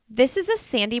This is a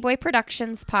Sandy Boy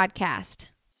Productions podcast.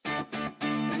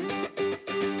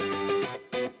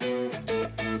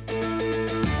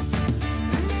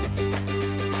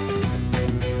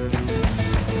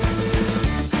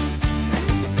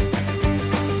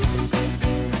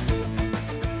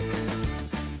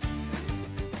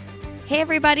 Hey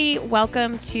everybody,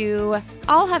 welcome to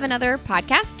I'll Have Another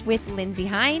podcast with Lindsay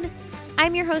Hine.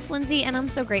 I'm your host, Lindsay, and I'm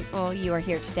so grateful you are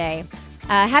here today.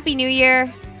 Happy New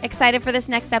Year. Excited for this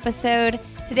next episode.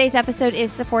 Today's episode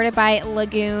is supported by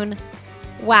Lagoon.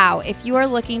 Wow, if you are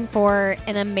looking for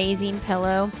an amazing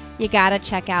pillow, you gotta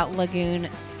check out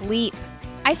Lagoon Sleep.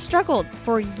 I struggled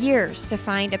for years to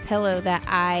find a pillow that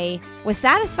I was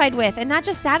satisfied with, and not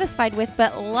just satisfied with,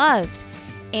 but loved.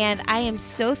 And I am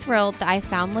so thrilled that I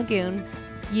found Lagoon.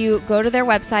 You go to their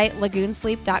website,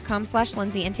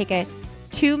 lagoonsleep.com/Lindsay, and take a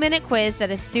 2-minute quiz that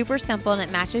is super simple, and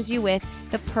it matches you with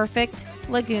the perfect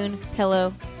Lagoon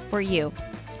pillow for you.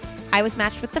 I was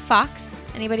matched with the Fox.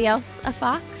 Anybody else a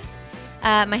Fox?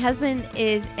 My husband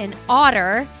is an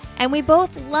Otter, and we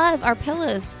both love our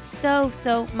pillows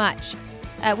so much.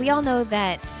 We all know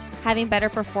that having better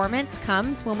performance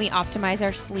comes when we optimize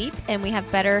our sleep and we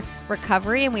have better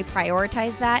recovery and we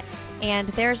prioritize that. And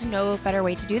there's no better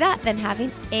way to do that than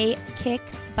having a kick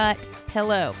butt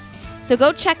pillow. So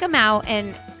go check them out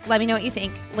and let me know what you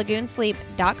think.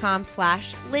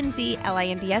 lagoonsleep.com/Lindsay,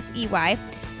 Lindsey.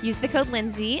 Use the code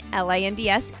Lindsay, Lindsey,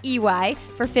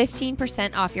 for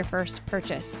 15% off your first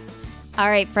purchase. All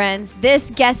right, friends,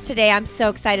 this guest today I'm so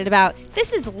excited about.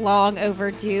 This is long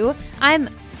overdue.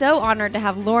 I'm so honored to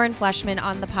have Lauren Fleshman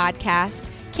on the podcast.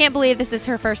 Can't believe this is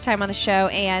her first time on the show,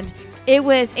 and it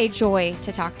was a joy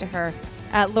to talk to her.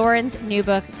 Lauren's new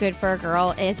book, Good for a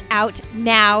Girl, is out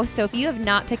now, so if you have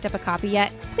not picked up a copy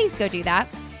yet, please go do that.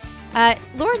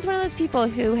 Lauren's one of those people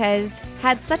who has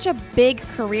had such a big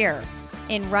career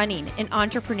in running, in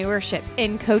entrepreneurship,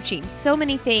 in coaching, so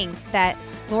many things that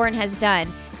Lauren has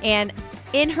done. And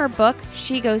in her book,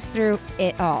 she goes through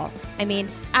it all. I mean,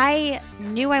 I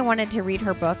knew I wanted to read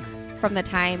her book from the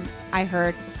time I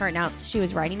heard her announce she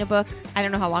was writing a book. I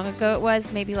don't know how long ago it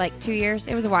was, maybe like 2 years.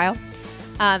 It was a while.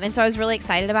 And so I was really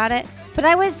excited about it. But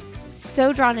I was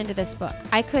so drawn into this book.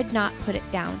 I could not put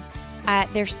it down.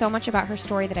 There's so much about her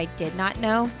story that I did not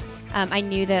know. I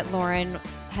knew that Lauren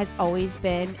has always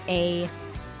been a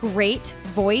great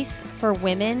voice for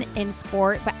women in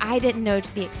sport, but I didn't know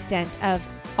to the extent of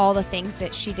all the things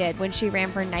that she did when she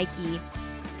ran for Nike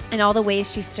and all the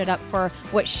ways she stood up for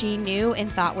what she knew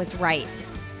and thought was right.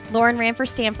 Lauren ran for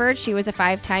Stanford. She was a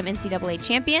 5-time NCAA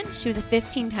champion. She was a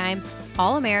 15-time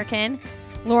All-American.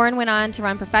 Lauren went on to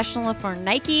run professional for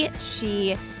Nike.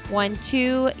 She won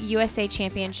 2 USA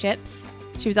championships.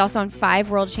 She was also on 5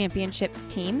 world championship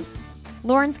teams.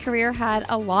 Lauren's career had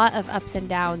a lot of ups and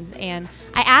downs, and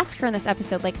I asked her in this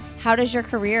episode, like, how does your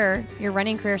career, your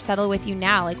running career, settle with you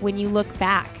now? Like, when you look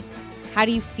back, how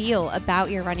do you feel about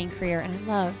your running career? And I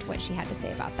loved what she had to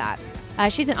say about that.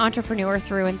 She's an entrepreneur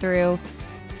through and through,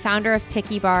 founder of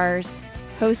Picky Bars,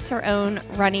 hosts her own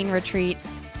running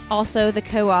retreats, also the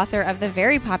co-author of the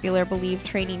very popular Believe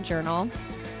Training Journal.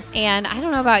 And I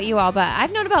don't know about you all, but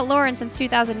I've known about Lauren since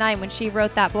 2009 when she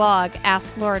wrote that blog,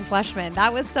 Ask Lauren Fleshman.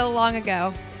 That was so long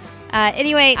ago.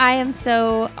 Anyway, I am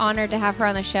so honored to have her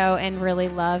on the show and really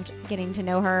loved getting to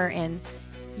know her. And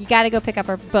you got to go pick up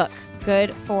her book,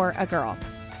 Good for a Girl.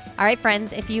 All right,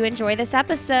 friends, if you enjoy this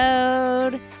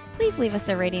episode, please leave us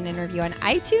a rating and review on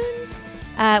iTunes.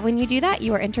 When you do that,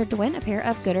 you are entered to win a pair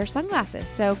of Gooder sunglasses.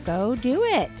 So go do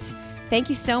it. Thank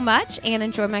you so much, and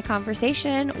enjoy my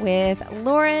conversation with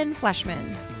Lauren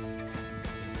Fleshman.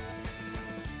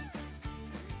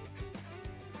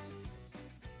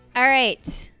 All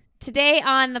right. Today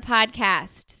on the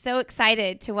podcast, so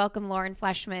excited to welcome Lauren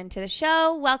Fleshman to the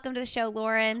show. Welcome to the show,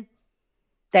 Lauren.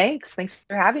 Thanks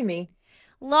for having me.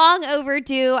 Long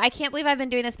overdue. I can't believe I've been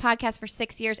doing this podcast for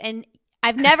 6 years, and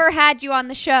I've never had you on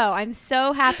the show. I'm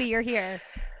so happy you're here.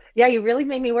 Yeah, you really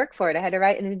made me work for it. I had to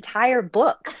write an entire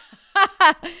book.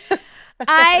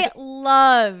 I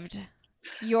loved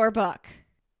your book.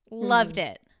 Loved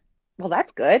it. Well,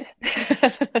 that's good.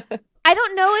 I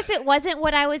don't know if it wasn't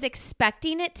what I was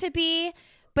expecting it to be,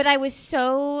 but I was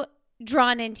so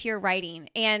drawn into your writing,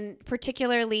 and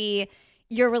particularly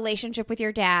your relationship with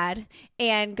your dad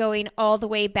and going all the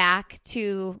way back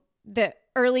to the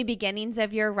early beginnings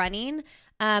of your running.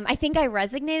 I think I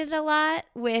resonated a lot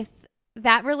with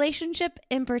that relationship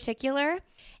in particular.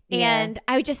 And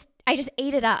yeah. I just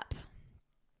ate it up.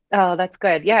 Oh, that's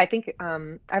good. Yeah, I think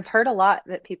I've heard a lot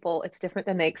that it's different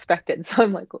than they expected. So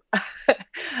I'm like,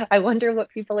 I wonder what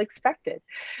people expected.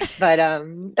 But I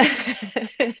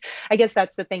guess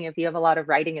that's the thing. If you have a lot of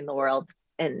writing in the world,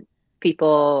 and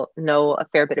people know a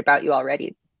fair bit about you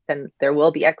already, then there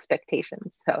will be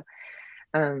expectations. So,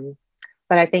 um,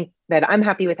 but I think that I'm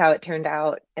happy with how it turned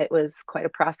out. It was quite a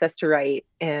process to write,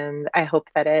 and I hope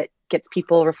that it gets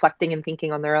people reflecting and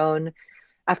thinking on their own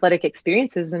athletic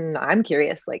experiences. And I'm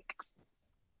curious, like,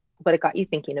 what it got you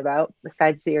thinking about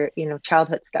besides your,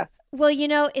 childhood stuff. Well,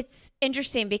 it's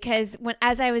interesting because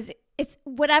it's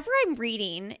whatever I'm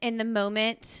reading in the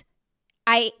moment,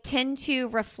 I tend to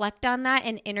reflect on that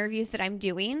in interviews that I'm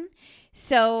doing.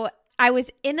 So I was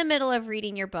in the middle of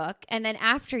reading your book, and then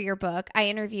after your book, I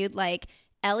interviewed like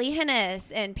Ellie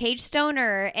Hennis and Paige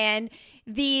Stoner and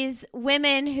these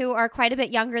women who are quite a bit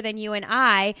younger than you and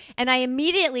I. And I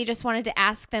immediately just wanted to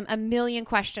ask them a million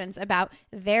questions about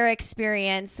their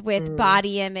experience with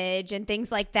body image and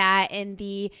things like that in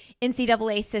the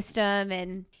NCAA system.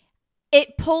 And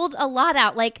it pulled a lot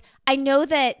out. Like, I know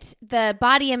that the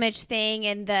body image thing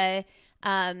and the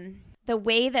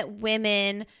way that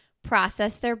women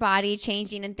process their body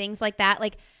changing and things like that,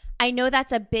 like, I know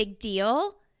that's a big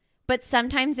deal, but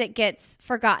sometimes it gets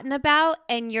forgotten about,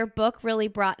 and your book really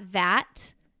brought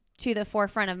that to the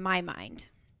forefront of my mind.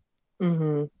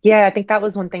 Yeah, I think that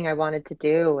was one thing I wanted to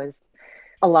do was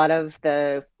a lot of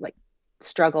the like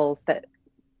struggles that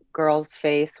girls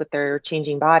face with their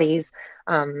changing bodies.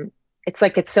 It's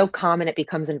like it's so common it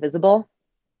becomes invisible,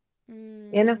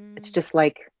 it's just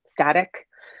like static,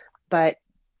 but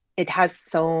it has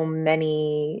so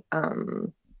many,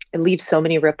 it leaves so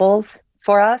many ripples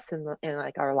for us in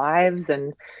like our lives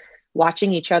and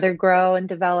watching each other grow and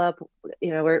develop.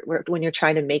 When you're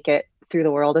trying to make it through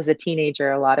the world as a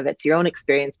teenager, a lot of it's your own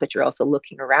experience, but you're also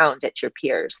looking around at your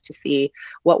peers to see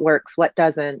what works, what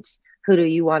doesn't. Who do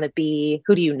you want to be?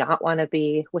 Who do you not want to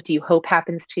be? What do you hope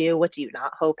happens to you? What do you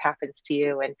not hope happens to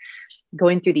you? And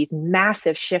going through these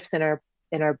massive shifts in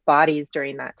our bodies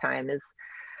during that time is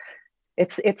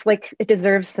it's like it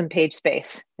deserves some page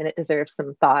space and it deserves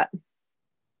some thought.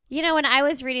 When I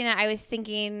was reading it, I was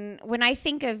thinking, when I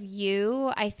think of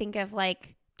you, I think of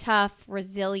like tough,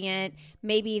 resilient.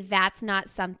 Maybe that's not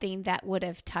something that would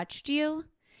have touched you,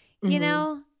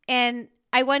 And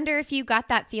I wonder if you got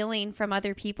that feeling from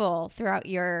other people throughout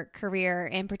your career,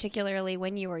 and particularly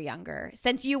when you were younger,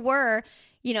 since you were,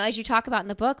 as you talk about in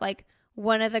the book, like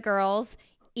one of the girls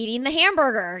eating the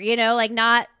hamburger, like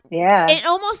not, Yeah. and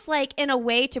almost like in a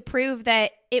way to prove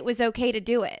that it was okay to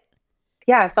do it.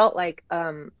 Yeah, I felt like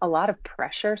a lot of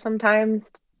pressure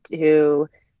sometimes to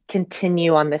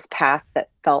continue on this path that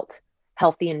felt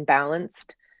healthy and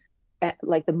balanced.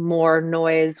 Like the more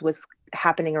noise was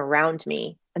happening around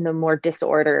me and the more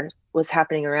disorder was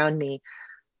happening around me,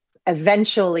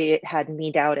 eventually it had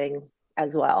me doubting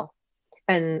as well.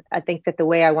 And I think that the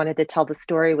way I wanted to tell the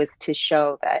story was to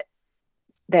show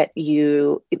that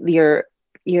you're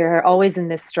always in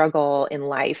this struggle in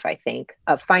life, I think,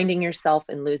 of finding yourself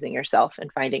and losing yourself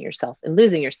and finding yourself and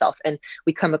losing yourself. And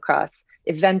we come across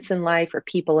events in life or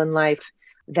people in life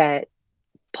that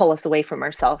pull us away from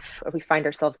ourselves, or we find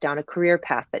ourselves down a career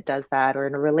path that does that, or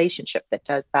in a relationship that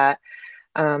does that,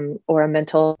 or a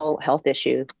mental health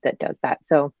issue that does that.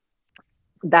 So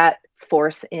that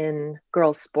force in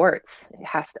girls' sports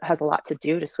has a lot to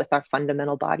do just with our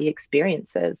fundamental body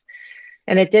experiences.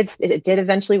 And it did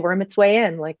eventually worm its way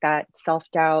in, like that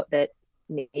self-doubt that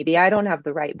maybe I don't have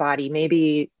the right body,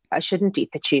 maybe I shouldn't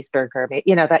eat the cheeseburger,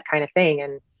 that kind of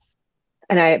thing.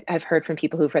 And I've heard from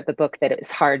people who've read the book that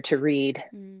it's hard to read,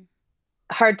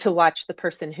 hard to watch the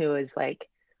person who is like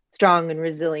strong and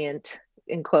resilient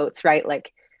in quotes, right?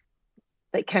 Like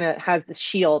kind of has this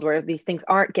shield where these things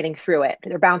aren't getting through it.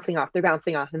 They're bouncing off,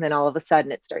 and then all of a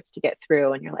sudden it starts to get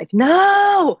through and you're like,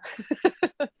 no,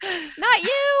 not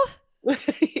you.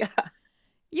 Yeah.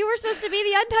 You were supposed to be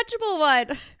the untouchable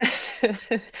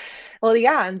one. Well,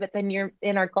 yeah, but then you're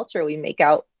in our culture, we make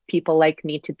out people like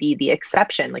me to be the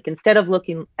exception. Like instead of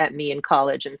looking at me in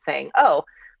college and saying, "Oh,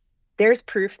 there's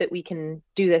proof that we can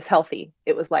do this healthy,"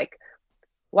 it was like,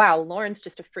 "Wow, Lauren's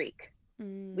just a freak.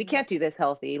 We can't do this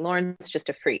healthy. Lauren's just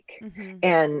a freak."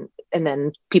 And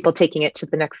then people taking it to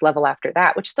the next level after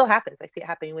that, which still happens. I see it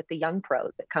happening with the young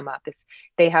pros that come up. If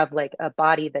they have like a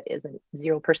body that isn't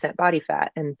 0% body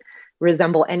fat and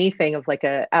resemble anything of like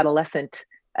an adolescent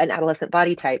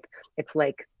body type, it's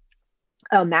like,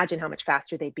 oh, imagine how much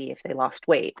faster they'd be if they lost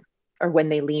weight or when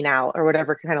they lean out or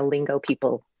whatever kind of lingo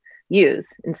people use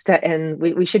instead. And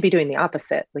we should be doing the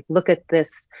opposite. Like, look at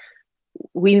this.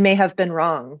 We may have been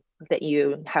wrong that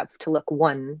you have to look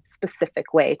one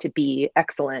specific way to be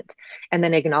excellent, and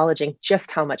then acknowledging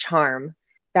just how much harm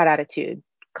that attitude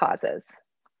causes.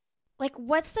 Like,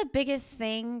 what's the biggest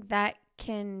thing that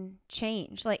can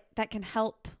change, like that can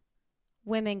help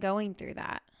women going through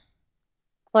that?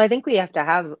 Well, I think we have to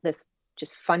have this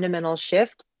just fundamental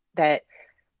shift that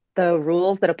the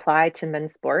rules that apply to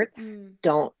men's sports Mm.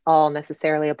 don't all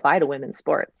necessarily apply to women's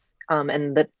sports.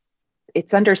 And that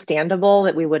it's understandable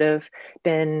that we would have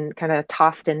been kind of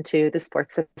tossed into the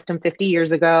sports system 50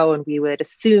 years ago, and we would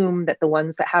assume that the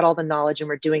ones that had all the knowledge and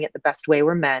were doing it the best way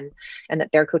were men, and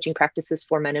that their coaching practices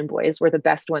for men and boys were the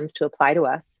best ones to apply to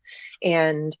us.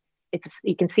 And it's,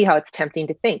 you can see how it's tempting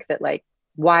to think that, like,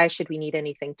 why should we need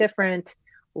anything different?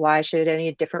 Why should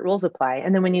any different rules apply?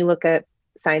 And then when you look at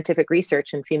scientific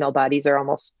research, and female bodies are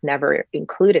almost never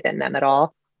included in them at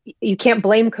all, you can't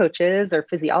blame coaches or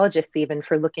physiologists even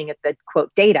for looking at the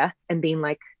quote data and being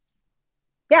like,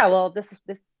 yeah, well,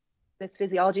 this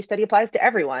physiology study applies to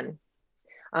everyone.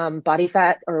 Body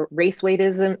fat or race weight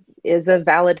is a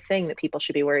valid thing that people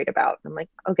should be worried about. I'm like,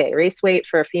 okay, race weight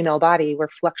for a female body, we're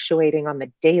fluctuating on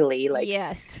the daily. Like,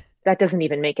 Yes. that doesn't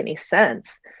even make any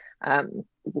sense.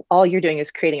 All you're doing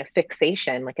is creating a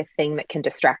fixation, like a thing that can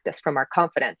distract us from our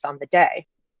confidence on the day.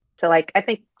 So, like, I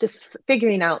think just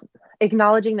figuring out,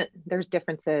 acknowledging that there's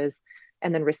differences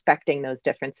and then respecting those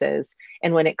differences.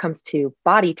 And when it comes to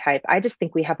body type, I just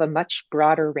think we have a much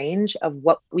broader range of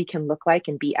what we can look like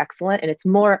and be excellent. And it's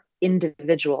more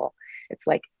individual. It's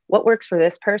like, what works for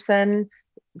this person,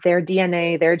 their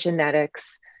DNA, their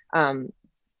genetics.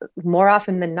 More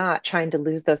often than not, trying to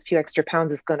lose those few extra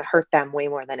pounds is going to hurt them way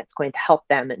more than it's going to help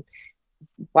them. And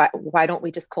why don't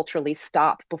we just culturally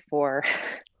stop before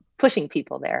pushing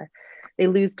people there? They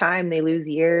lose time, they lose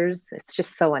years. It's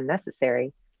just so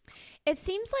unnecessary. It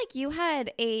seems like you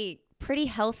had a pretty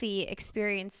healthy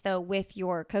experience, though, with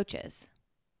your coaches.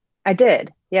 I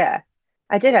did. Yeah.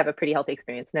 I did have a pretty healthy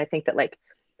experience. And I think that, like,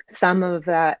 some of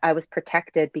that I was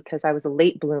protected because I was a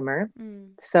late bloomer.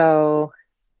 Mm. So,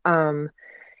 and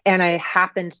I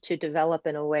happened to develop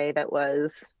in a way that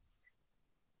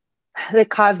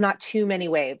caused not too many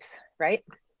waves, right?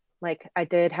 Like, I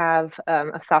did have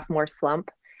a sophomore slump,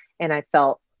 and I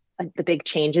felt the big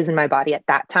changes in my body at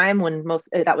that time, when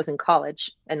that was in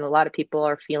college, and a lot of people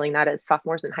are feeling that as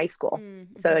sophomores in high school.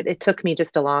 Mm-hmm. So it took me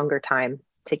just a longer time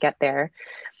to get there.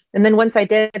 And then once I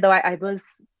did, though, I was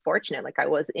fortunate. Like, I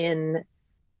was in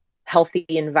healthy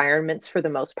environments for the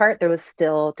most part. There was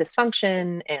still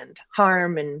dysfunction and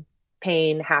harm and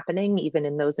pain happening even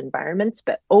in those environments,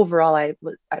 but overall I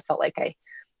felt like I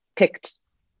picked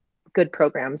good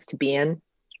programs to be in,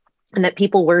 and that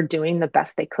people were doing the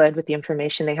best they could with the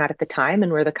information they had at the time,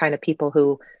 and were the kind of people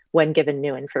who, when given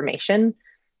new information,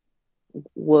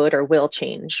 would or will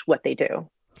change what they do.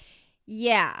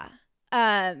 Yeah.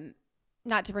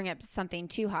 Not to bring up something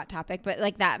too hot topic, but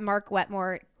like that Mark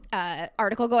Wetmore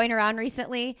article going around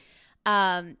recently,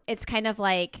 it's kind of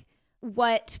like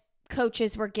what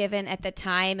coaches were given at the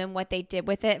time and what they did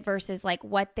with it versus like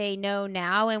what they know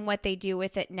now and what they do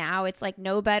with it now. It's like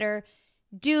know better,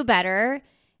 do better,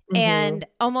 and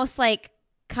almost like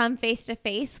come face to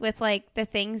face with like the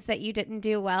things that you didn't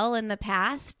do well in the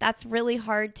past. That's really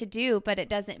hard to do, but it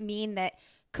doesn't mean that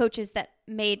coaches that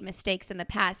made mistakes in the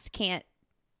past can't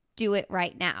do it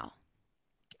right now.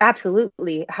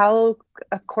 Absolutely. Of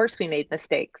course we made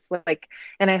mistakes. Like,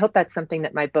 and I hope that's something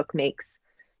that my book makes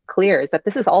clear, is that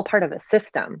this is all part of a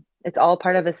system. It's all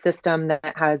part of a system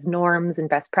that has norms and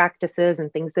best practices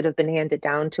and things that have been handed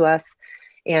down to us.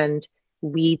 And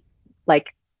we,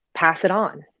 like, pass it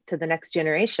on to the next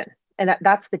generation. And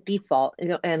that's the default.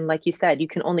 And like you said, you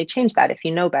can only change that if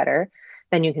you know better,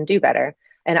 then you can do better.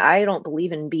 And I don't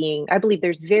believe I believe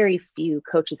there's very few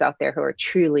coaches out there who are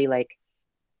truly, like,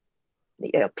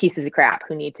 pieces of crap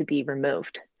who need to be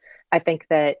removed. I think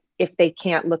that if they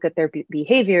can't look at their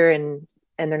behavior and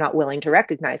they're not willing to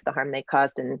recognize the harm they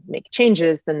caused and make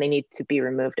changes, then they need to be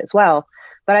removed as well.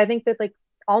 But I think that, like,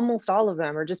 almost all of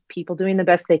them are just people doing the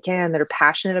best they can, that are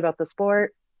passionate about the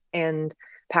sport and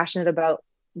passionate about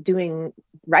doing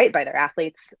right by their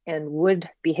athletes, and would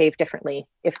behave differently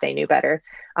if they knew better.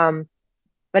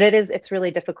 But it's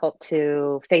really difficult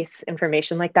to face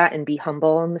information like that and be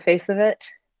humble in the face of it.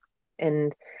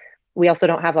 And we also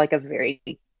don't have, like, a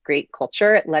very great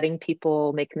culture at letting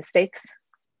people make mistakes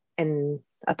and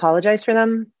apologize for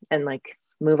them and, like,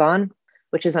 move on,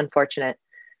 which is unfortunate.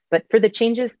 But for the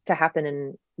changes to happen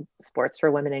in sports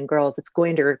for women and girls, it's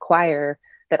going to require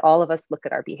that all of us look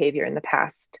at our behavior in the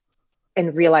past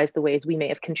and realize the ways we may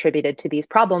have contributed to these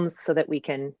problems, so that we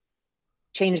can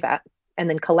change that, and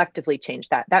then collectively change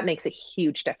that. That makes a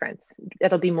huge difference.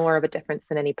 It'll be more of a difference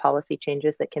than any policy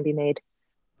changes that can be made.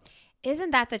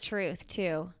 Isn't that the truth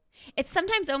too? It's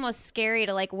sometimes almost scary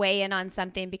to like weigh in on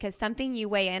something, because something you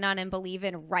weigh in on and believe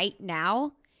in right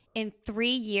now, in 3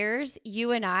 years,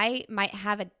 you and I might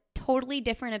have a totally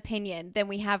different opinion than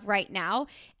we have right now.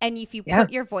 And if you Yeah.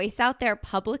 put your voice out there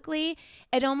publicly,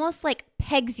 it almost like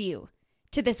pegs you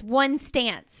to this one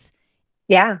stance.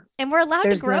 Yeah. And we're allowed to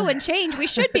There's grow no, and change. We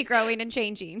should be growing and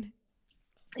changing.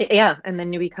 yeah. And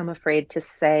then you become afraid to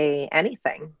say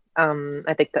anything.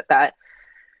 I think that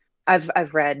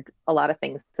I've read a lot of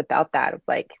things about that of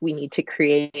like we need to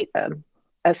create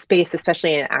a space,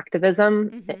 especially in activism,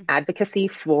 Mm-hmm. advocacy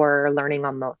for learning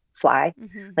on the fly.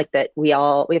 Mm-hmm. Like that we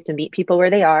have to meet people where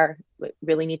they are. We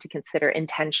really need to consider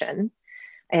intention,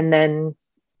 and then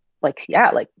like yeah,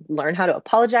 like learn how to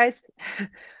apologize,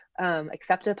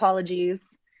 accept apologies,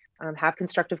 have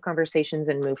constructive conversations,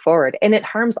 and move forward. And it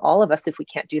harms all of us if we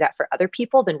can't do that for other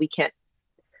people. Then we can't.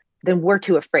 Then we're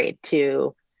too afraid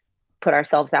to put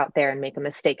ourselves out there and make a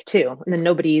mistake too, and then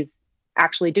nobody's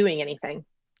actually doing anything.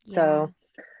 Yeah.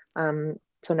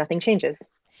 So nothing changes.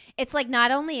 It's like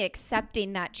not only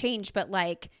accepting that change, but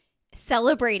like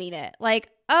celebrating it. Like,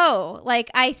 oh, like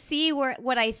I see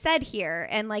what I said here,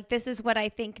 and like this is what I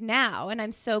think now, and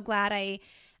I'm so glad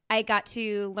I got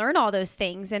to learn all those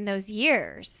things in those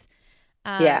years.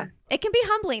 Yeah. It can be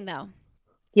humbling though.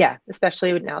 Yeah,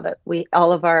 especially now that we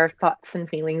all of our thoughts and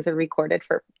feelings are recorded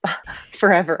for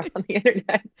forever on the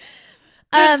internet.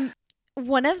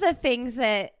 One of the things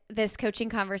that this coaching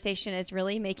conversation is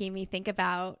really making me think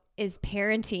about is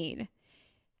parenting.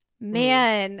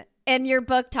 Man, and your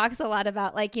book talks a lot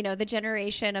about like, you know, the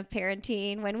generation of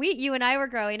parenting when you and I were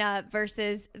growing up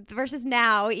versus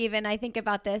now. Even I think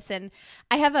about this, and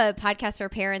I have a podcast for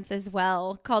parents as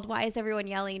well called Why Is Everyone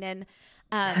Yelling? And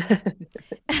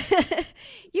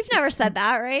you've never said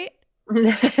that, right?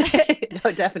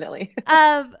 No, definitely.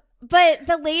 But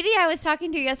the lady I was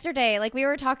talking to yesterday, like we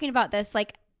were talking about this,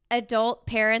 like adult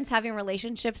parents having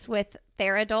relationships with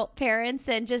their adult parents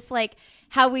and just like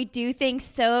how we do things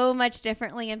so much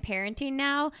differently in parenting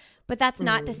now. But that's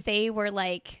not to say we're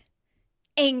like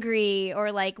angry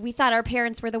or like we thought our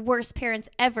parents were the worst parents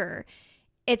ever.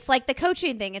 It's like the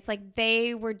coaching thing. It's like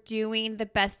they were doing the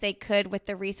best they could with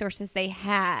the resources they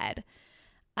had.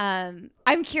 I'm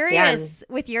curious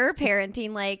with your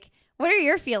parenting, like what are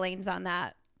your feelings on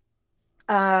that?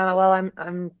 Well,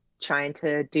 I'm trying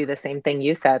to do the same thing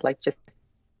you said, like just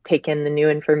take in the new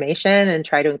information and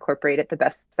try to incorporate it the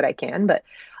best that I can, but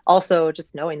also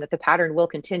just knowing that the pattern will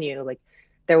continue. Like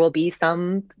there will be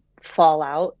some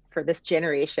fallout for this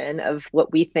generation of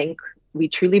what we think we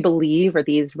truly believe are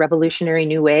these revolutionary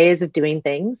new ways of doing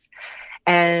things.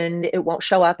 And it won't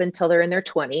show up until they're in their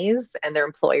 20s and their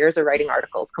employers are writing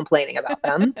articles complaining about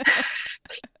them.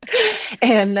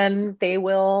 And then they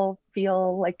will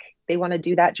feel like they want to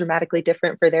do that dramatically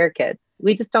different for their kids.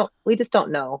 We just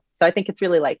don't know. So I think it's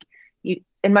really like you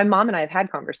and my mom and I have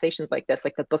had conversations like this.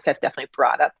 Like the book has definitely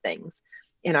brought up things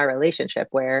in our relationship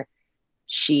where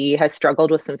she has struggled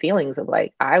with some feelings of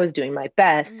like, I was doing my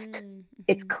best. Mm-hmm.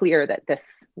 It's clear that this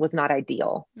was not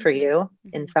ideal for you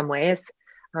in some ways.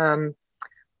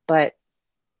 But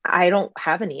I don't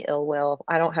have any ill will.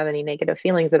 I don't have any negative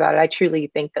feelings about it. I truly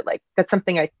think that like that's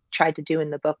something I tried to do in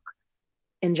the book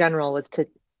in general was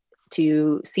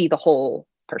to see the whole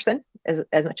person as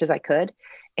much as I could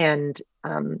and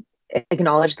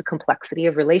acknowledge the complexity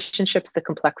of relationships, the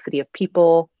complexity of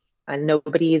people, and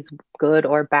nobody's good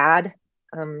or bad,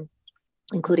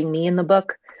 including me in the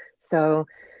book. So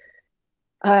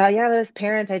yeah, as a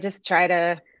parent, I just try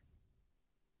to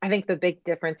I think the big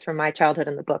difference from my childhood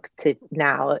in the book to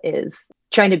now is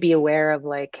trying to be aware of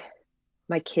like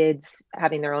my kids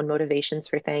having their own motivations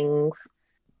for things.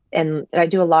 And I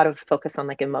do a lot of focus on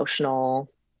like emotional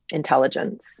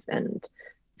intelligence and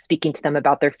speaking to them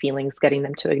about their feelings, getting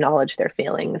them to acknowledge their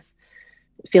feelings,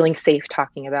 feeling safe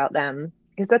talking about them.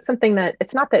 Because that's something that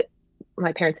it's not that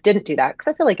my parents didn't do that, because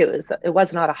I feel like it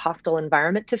was not a hostile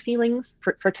environment to feelings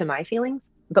to my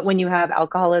feelings. But when you have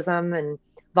alcoholism and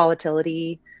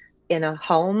volatility in a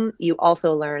home, you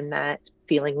also learn that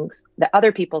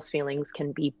other people's feelings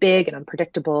can be big and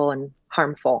unpredictable and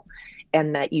harmful,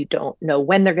 and that you don't know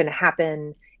when they're going to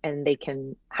happen, and they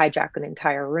can hijack an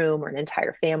entire room or an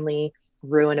entire family,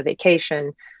 ruin a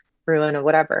vacation, ruin a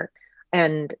whatever.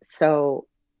 And so,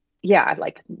 yeah,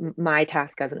 like my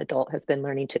task as an adult has been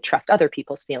learning to trust other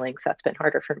people's feelings. That's been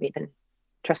harder for me than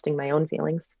trusting my own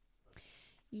feelings.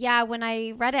 Yeah, when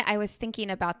I read it, I was thinking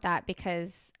about that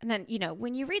because, and then, you know,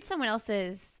 when you read someone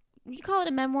else's, you call it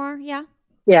a memoir, yeah?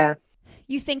 Yeah.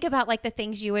 You think about like the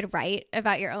things you would write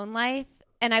about your own life.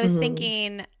 And I was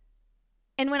thinking,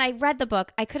 and when I read the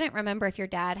book, I couldn't remember if your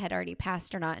dad had already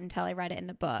passed or not until I read it in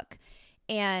the book.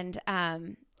 And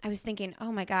I was thinking,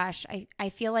 oh my gosh, I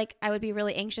feel like I would be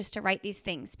really anxious to write these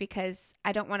things because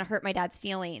I don't want to hurt my dad's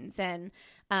feelings. And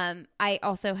I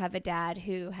also have a dad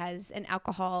who has an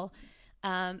alcohol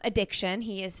addiction.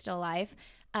 He is still alive.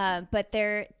 But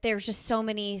there's just so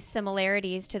many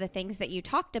similarities to the things that you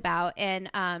talked about. And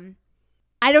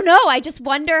I don't know. I just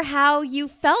wonder how you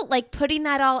felt like putting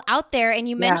that all out there. And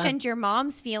you mentioned your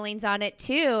mom's feelings on it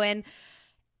too. And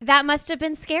that must have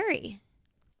been scary.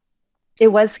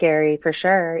 It was scary for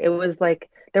sure. It was like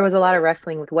there was a lot of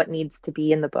wrestling with what needs to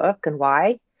be in the book and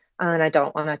why. And I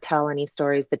don't want to tell any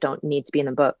stories that don't need to be in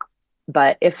the book.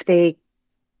 But if they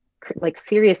like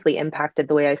seriously impacted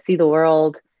the way I see the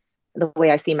world, the way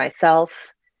I see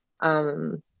myself,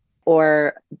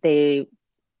 or they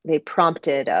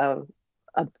prompted a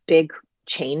big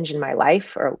change in my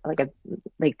life, or like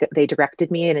they directed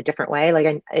me in a different way,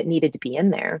 like it needed to be in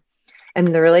there. And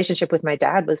the relationship with my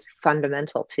dad was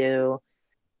fundamental to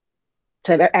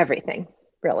everything,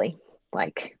 really,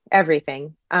 like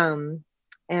everything. And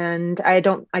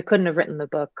I couldn't have written the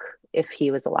book if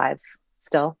he was alive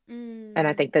still. And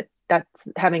I think that that's,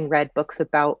 having read books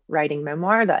about writing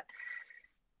memoir, that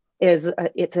is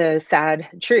it's a sad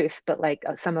truth, but like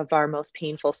some of our most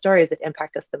painful stories that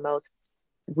impact us the most,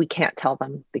 we can't tell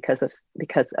them because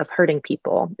of hurting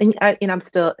people. And I'm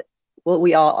still,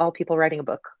 well, all people writing a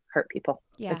book hurt people.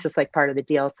 Yeah. It's just like part of the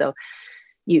deal. So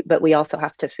but we also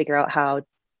have to figure out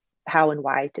how and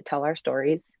why to tell our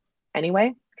stories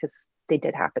anyway, because they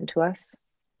did happen to us.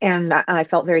 And I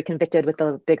felt very convicted with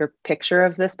the bigger picture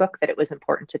of this book, that it was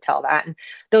important to tell that. And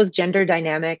those gender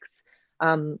dynamics,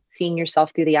 seeing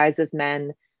yourself through the eyes of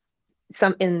men,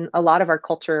 in a lot of our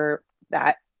culture,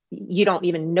 that you don't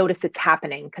even notice it's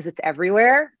happening because it's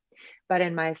everywhere. But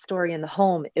in my story in the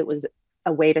home, it was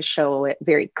a way to show it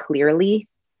very clearly,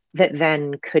 that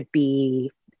then could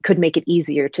make it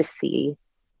easier to see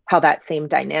how that same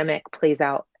dynamic plays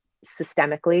out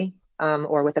systemically,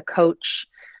 or with a coach,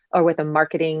 or with a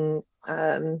marketing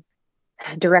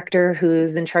director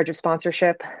who's in charge of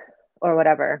sponsorship, or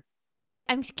whatever.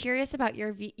 I'm curious about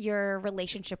your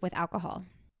relationship with alcohol.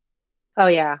 Oh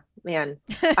yeah, man.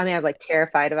 I mean, I'm like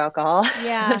terrified of alcohol.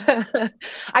 Yeah.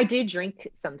 I do drink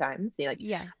sometimes,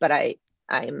 Yeah. but I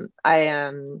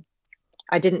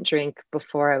didn't drink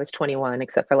before I was 21,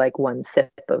 except for like one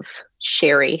sip of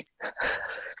sherry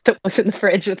that was in the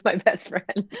fridge with my best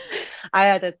friend.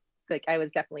 I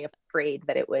was definitely afraid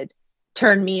that it would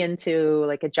turn me into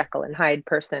like a Jekyll and Hyde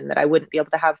person, that I wouldn't be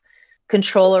able to have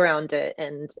control around it.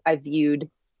 And I viewed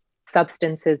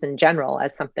substances in general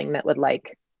as something that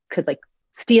could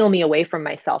steal me away from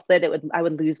myself, that I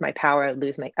would lose my power, I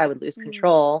would lose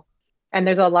control. And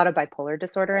there's a lot of bipolar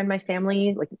disorder in my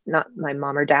family, like not my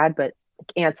mom or dad, but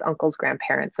aunts, uncles,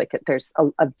 grandparents. Like there's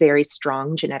a very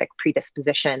strong genetic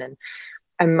predisposition.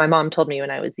 And my mom told me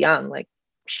when I was young, like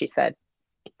she said,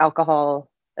 alcohol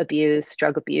abuse,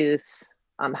 drug abuse,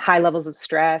 high levels of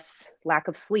stress, lack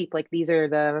of sleep, like these are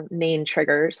the main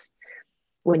triggers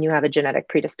when you have a genetic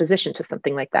predisposition to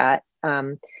something like that.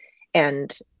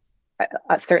 And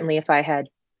certainly if I had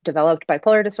developed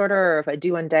bipolar disorder, or if I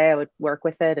do one day, I would work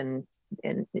with it, and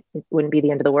it wouldn't be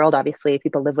the end of the world. Obviously,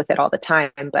 people live with it all the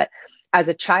time. But as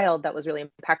a child, that was really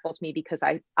impactful to me, because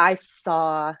I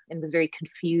saw and was very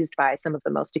confused by some of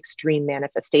the most extreme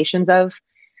manifestations of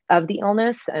the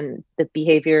illness, and the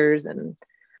behaviors and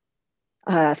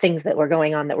things that were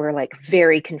going on that were like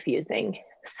very confusing.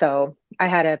 So I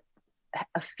had a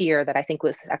fear that I think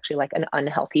was actually like an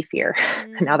unhealthy fear.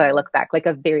 Now that I look back, like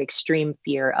a very extreme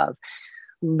fear of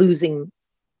losing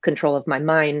control of my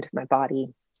mind, my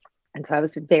body. And so I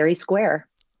was very square.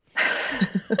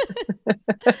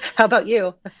 How about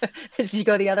you? Did you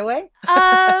go the other way?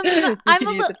 Yeah.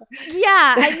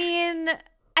 I mean,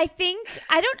 I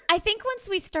think once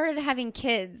we started having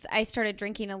kids, I started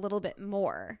drinking a little bit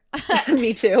more.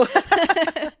 Me too.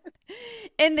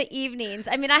 In the evenings.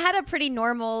 I mean, I had a pretty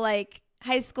normal like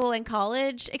high school and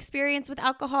college experience with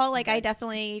alcohol. Like I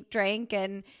definitely drank,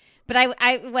 but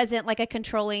I wasn't like a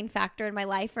controlling factor in my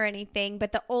life or anything.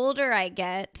 But the older I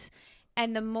get,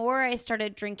 and the more I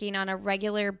started drinking on a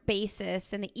regular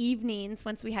basis in the evenings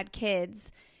once we had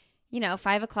kids,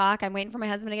 5 o'clock, I'm waiting for my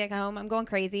husband to get home. I'm going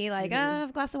crazy. Like, have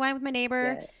a glass of wine with my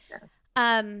neighbor.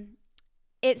 Yeah.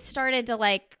 It started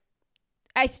to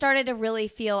I started to really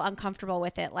feel uncomfortable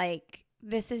with it. Like,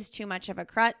 this is too much of a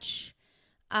crutch.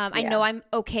 I know I'm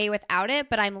okay without it,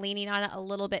 but I'm leaning on it a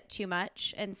little bit too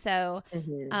much. And so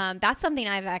that's something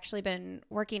I've actually been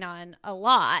working on a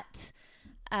lot.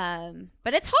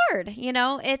 But it's hard,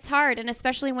 it's hard. And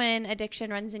especially when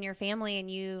addiction runs in your family and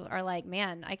you are like,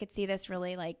 man, I could see this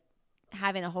really like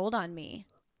having a hold on me.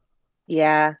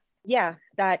 Yeah. Yeah,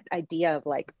 that idea of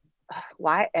like, ugh,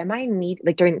 why am I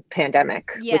like during the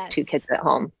pandemic with two kids Yes. at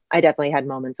home, I definitely had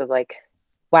moments of like,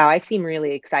 wow, I seem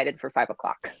really excited for 5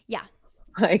 o'clock. Yeah.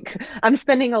 Like I'm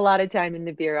spending a lot of time in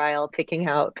the beer aisle picking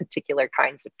out particular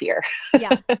kinds of beer.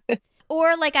 Yeah.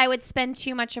 Or like I would spend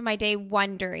too much of my day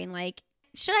wondering, like,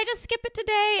 should I just skip it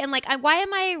today? And like, why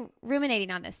am I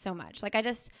ruminating on this so much? Like, I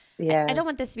Yeah. don't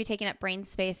want this to be taking up brain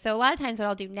space. So a lot of times, what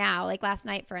I'll do now, like last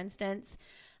night, for instance,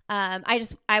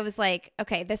 I was like,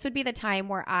 okay, this would be the time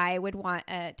where I would want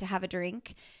to have a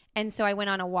drink. And so I went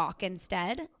on a walk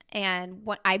instead. And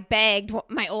what I begged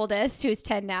my oldest, who's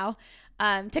 10 now,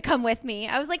 to come with me.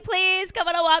 I was like, please come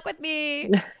on a walk with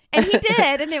me. And he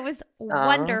did. And it was Aw.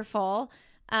 wonderful.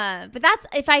 But that's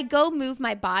if I go move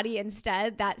my body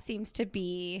instead, that seems to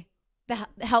be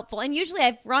helpful. And usually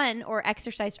I've run or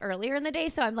exercised earlier in the day.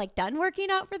 So I'm like done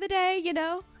working out for the day, you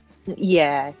know?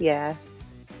 Yeah, yeah.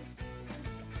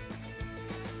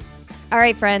 All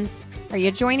right, friends, are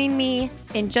you joining me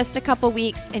in just a couple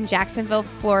weeks in Jacksonville,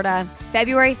 Florida,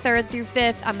 February 3rd through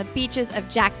 5th on the beaches of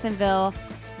Jacksonville?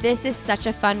 This is such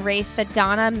a fun race, the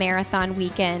Donna Marathon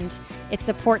Weekend. It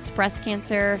supports breast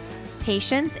cancer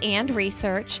patients and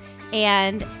research,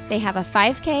 and they have a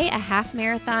 5K, a half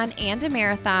marathon, and a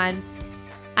marathon.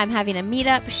 I'm having a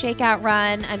meetup, shakeout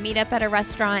run, a meetup at a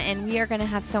restaurant, and we are going to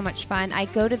have so much fun. I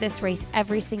go to this race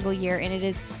every single year, and it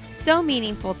is so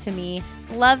meaningful to me.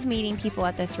 Love meeting people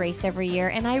at this race every year,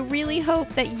 and I really hope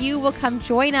that you will come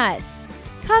join us.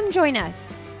 Come join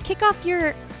us. Kick off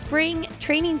your spring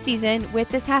training season with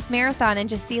this half marathon and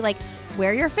just see like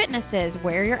where your fitness is,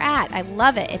 where you're at. I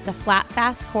love it. It's a flat,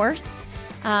 fast course.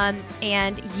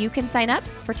 And you can sign up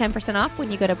for 10% off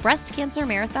when you go to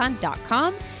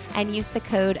breastcancermarathon.com and use the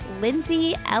code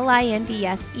Lindsey,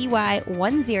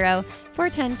 LINDSEY10 for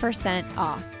 10%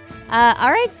 off.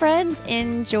 All right, friends,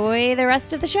 enjoy the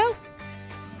rest of the show.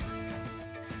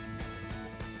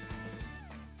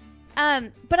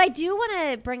 But I do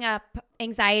want to bring up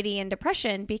anxiety and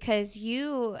depression because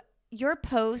your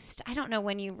post, I don't know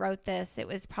when you wrote this, it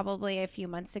was probably a few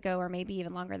months ago or maybe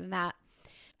even longer than that,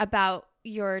 about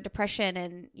your depression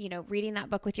and, you know, reading that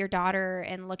book with your daughter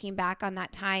and looking back on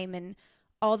that time and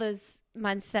all those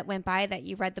months that went by that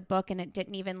you read the book and it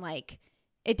didn't even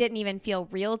feel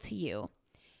real to you.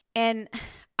 And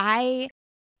I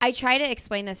try to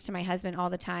explain this to my husband all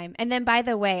the time. And then, by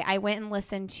the way, I went and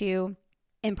listened to,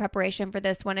 in preparation for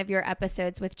this, one of your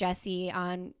episodes with Jesse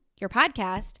on your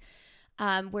podcast,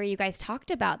 where you guys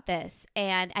talked about this.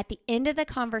 And at the end of the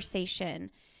conversation,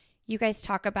 you guys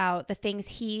talk about the things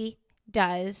he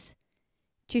does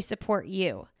to support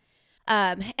you.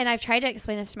 And I've tried to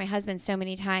explain this to my husband so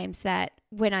many times that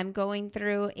when I'm going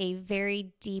through a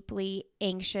very deeply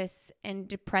anxious and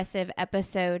depressive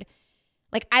episode,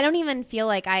 like I don't even feel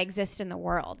like I exist in the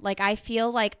world. Like I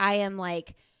feel like I'm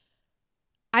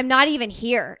not even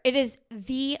here. It is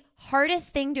the hardest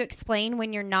thing to explain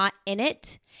when you're not in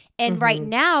it. And right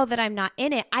now that I'm not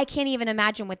in it, I can't even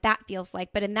imagine what that feels like.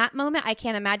 But in that moment, I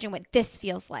can't imagine what this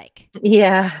feels like.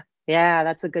 Yeah. Yeah,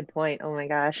 that's a good point. Oh my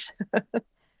gosh.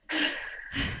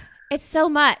 It's so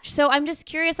much. So I'm just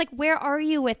curious, like, where are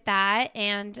you with that?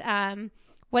 And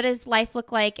what does life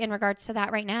look like in regards to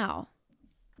that right now?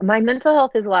 My mental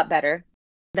health is a lot better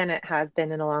than it has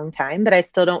been in a long time, but I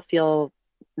still don't feel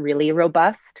really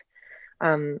robust.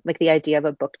 Like the idea of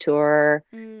a book tour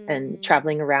and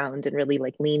traveling around and really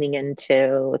like leaning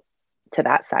into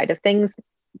that side of things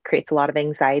creates a lot of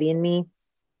anxiety in me.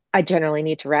 I generally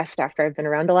need to rest after I've been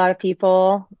around a lot of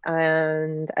people,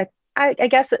 and I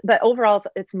guess, but overall,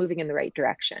 it's moving in the right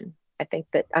direction. I think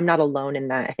that I'm not alone in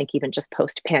that. I think even just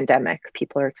post pandemic,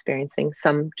 people are experiencing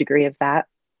some degree of that,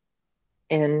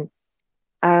 and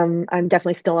I'm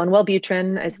definitely still on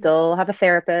Wellbutrin. I still have a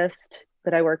therapist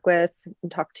that I work with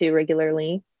and talk to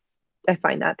regularly. I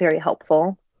find that very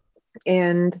helpful.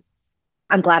 And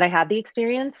I'm glad I had the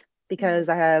experience because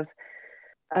I have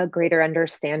a greater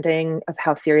understanding of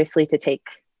how seriously to take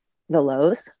the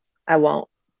lows. I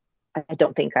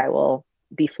don't think I will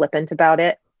be flippant about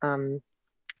it.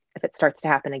 If it starts to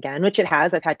happen again, which it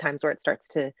has. I've had times where I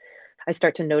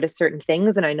start to notice certain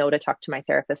things and I know to talk to my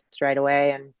therapist right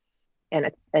away.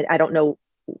 And I don't know,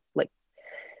 like,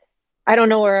 I don't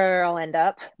know where I'll end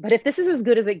up, but if this is as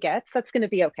good as it gets, that's going to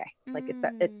be okay. Like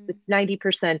it's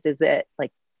 90% is it,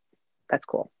 like, that's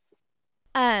cool.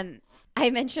 I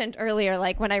mentioned earlier,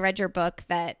 like when I read your book,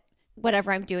 that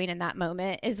whatever I'm doing in that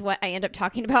moment is what I end up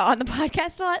talking about on the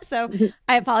podcast a lot. So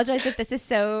I apologize if this is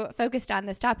so focused on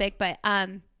this topic, but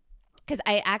because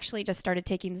I actually just started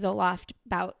taking Zoloft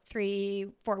about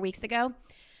 3-4 weeks ago,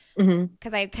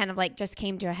 because I kind of like just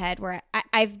came to a head where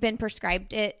I've been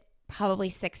prescribed it probably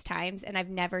 6 times, and I've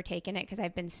never taken it because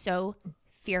I've been so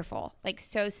fearful, like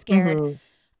so scared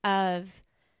Mm-hmm. of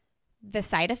the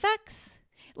side effects.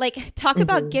 Like, talk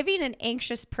about Mm-hmm. giving an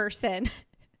anxious person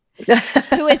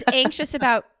who is anxious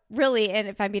about really, and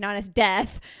if I'm being honest,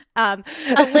 death, a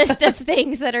list of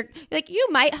things that are like, you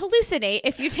might hallucinate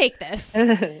if you take this.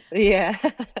 Yeah.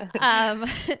 Um,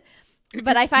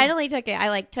 but I finally took it. I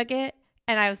like took it,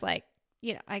 and I was like,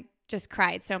 I just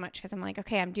cried so much because I'm like,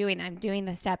 okay, I'm doing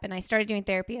the step, and I started doing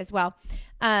therapy as well.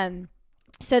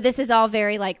 So this is all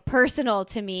very like personal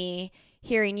to me,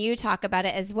 hearing you talk about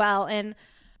it as well. And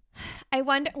I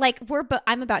wonder, like,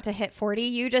 I'm about to hit 40.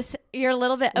 You're a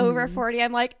little bit over Mhm. 40.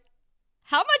 I'm like,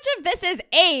 how much of this is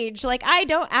age? Like, I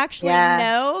don't actually Yeah.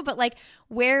 know, but like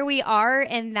where we are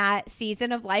in that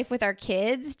season of life with our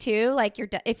kids too. Like,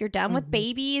 if you're done with Mhm.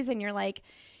 babies and you're like,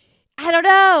 I don't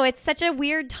know, it's such a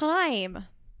weird time.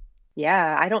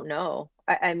 Yeah, I don't know.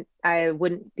 I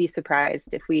wouldn't be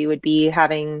surprised if we would be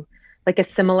having like a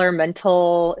similar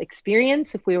mental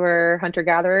experience if we were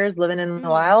hunter-gatherers living in the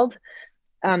Mm, wild.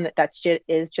 That's just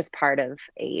is just part of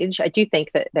age. I do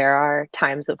think that there are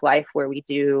times of life where we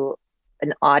do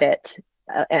an audit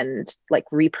and like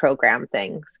reprogram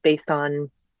things based on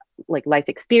like life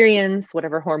experience,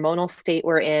 whatever hormonal state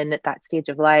we're in at that stage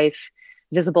of life,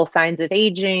 visible signs of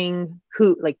aging,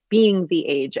 who like being the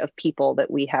age of people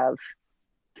that we have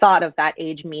thought of that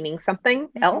age meaning something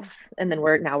else, mm-hmm, and then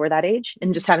we're that age, and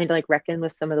mm-hmm. just having to like reckon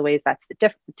with some of the ways that's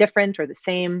different or the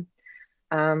same.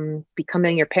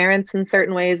 Becoming your parents in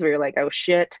certain ways where you're like, oh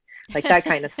shit, like that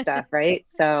kind of stuff, right?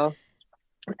 So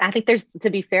I think to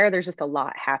be fair, there's just a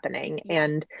lot happening, Yeah.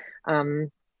 and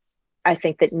I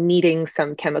think that needing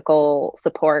some chemical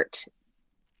support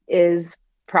is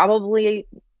probably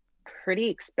pretty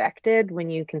expected when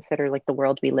you consider like the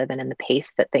world we live in and the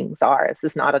pace that things are. This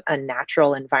is not a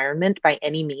natural environment by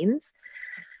any means.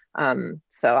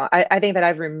 So I think that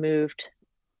I've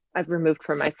removed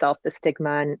from myself the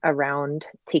stigma around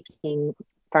taking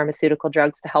pharmaceutical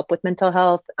drugs to help with mental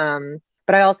health.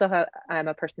 But I'm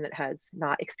a person that has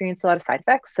not experienced a lot of side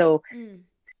effects, so Mm,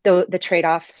 the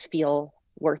trade-offs feel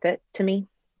worth it to me.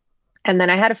 And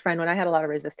then I had a friend when I had a lot of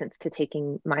resistance to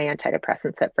taking my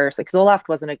antidepressants at first. Like Zoloft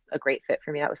wasn't a great fit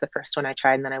for me. That was the first one I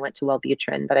tried, and then I went to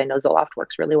Wellbutrin. But I know Zoloft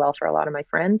works really well for a lot of my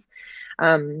friends.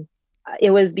 Um, it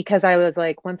was because I was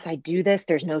like, once I do this,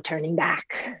 there's no turning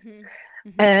back. mm-hmm,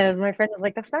 mm-hmm. And my friend was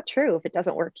like, that's not true. If it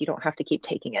doesn't work, you don't have to keep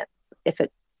taking it. If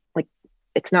it like,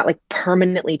 it's not like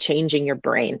permanently changing your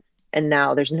brain. And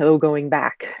now there's no going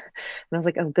back. And I was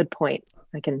like, oh, good point.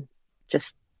 I can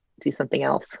just do something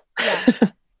else. Yeah.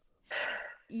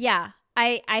 Yeah.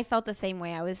 I felt the same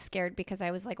way. I was scared because I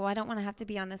was like, well, I don't want to have to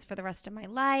be on this for the rest of my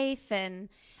life. And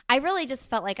I really just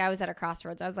felt like I was at a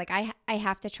crossroads. I was like, I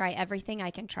have to try everything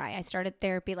I can try. I started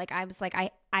therapy. Like, I was like,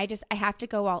 I have to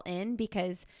go all in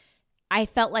because I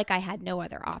felt like I had no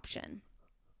other option.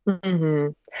 Hmm.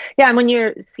 Yeah, and when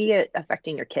you see it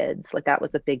affecting your kids, like that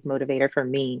was a big motivator for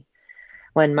me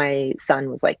when my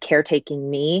son was like caretaking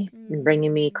me and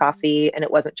bringing me Mm, coffee, and it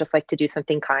wasn't just like to do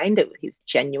something kind. He was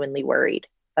genuinely worried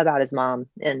about his mom,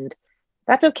 and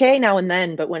that's okay now and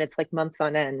then, but when it's like months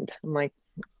on end, I'm like,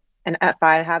 and if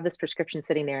I have this prescription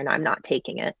sitting there and I'm not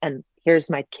taking it, and here's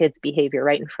my kid's behavior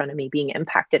right in front of me being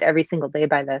impacted every single day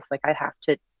by this, like I have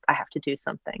to do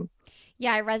something.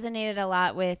 yeah, I resonated a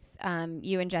lot with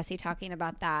you and Jesse talking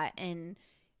about that, and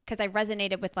because I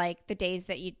resonated with like the days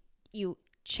that you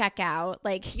check out,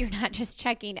 like you're not just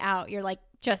checking out, you're like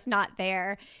just not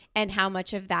there, and how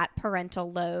much of that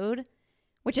parental load,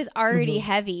 which is already Hmm.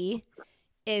 heavy,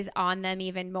 is on them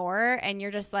even more, and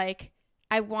you're just like,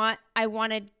 I want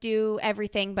to do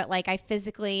everything, but like I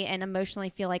physically and emotionally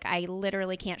feel like I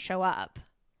literally can't show up.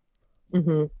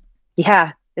 Hmm.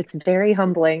 Yeah, it's very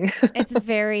humbling. It's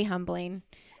very humbling.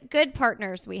 Good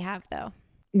partners we have though.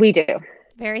 We do.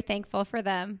 Very thankful for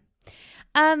them.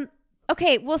 Um,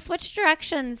 okay, we'll switch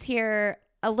directions here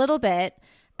a little bit.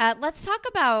 Let's talk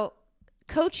about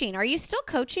coaching. Are you still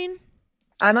coaching?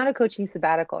 I'm on a coaching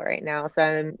sabbatical right now.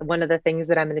 So one of the things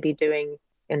that I'm going to be doing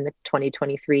in the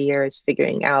 2023 year is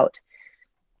figuring out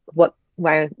what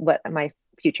my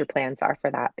future plans are for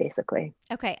that, basically.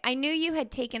 Okay, I knew you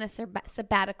had taken a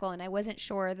sabbatical, and I wasn't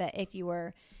sure that if you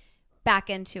were back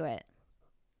into it.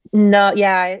 No,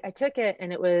 yeah, I took it,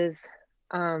 and it was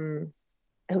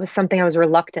something I was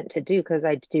reluctant to do because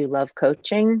I do love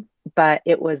coaching, but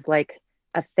it was like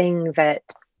a thing that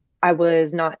I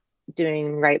was not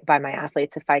doing right by my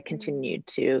athletes if I Mm, continued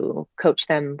to coach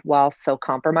them while so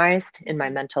compromised in my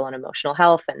mhm. mental and emotional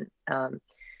health.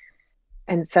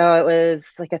 And so it was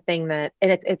like a thing that,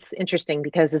 and it's interesting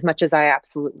because as much as I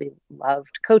absolutely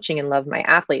loved coaching and loved my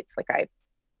athletes, like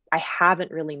I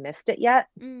haven't really missed it yet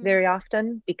Mm. very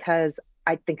often because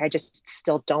I think I just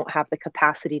still don't have the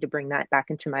capacity to bring that back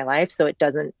into my life. So it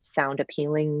doesn't sound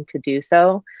appealing to do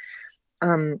so.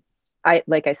 Um,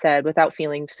 like I said, without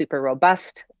feeling super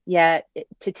robust yet,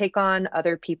 to take on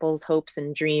other people's hopes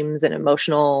and dreams and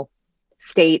emotional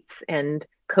states and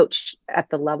coach at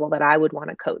the level that I would want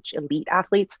to coach elite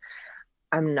athletes,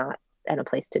 I'm not in a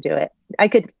place to do it. I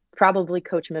could probably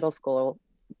coach middle school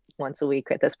once a week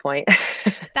at this point.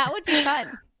 That would be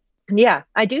fun. Yeah,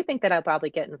 I do think that I'll probably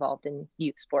get involved in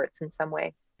youth sports in some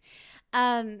way.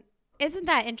 Um, isn't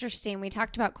that interesting? We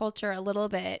talked about culture a little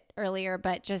bit earlier,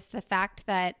 but just the fact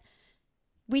that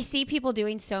we see people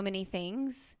doing so many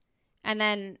things. And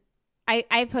then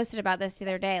I posted about this the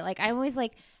other day. Like, I'm always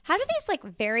like, how do these like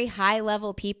very high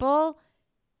level people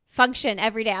function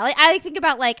every day? I think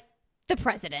about like the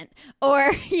president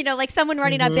or, like someone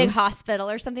running a big Mm-hmm. hospital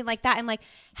or something like that. I'm like,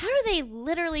 how do they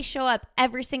literally show up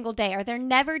every single day? Are there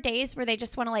never days where they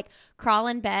just want to like crawl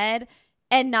in bed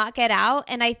and not get out?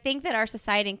 And I think that our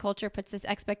society and culture puts this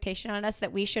expectation on us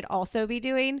that we should also be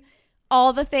doing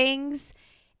all the things.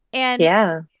 And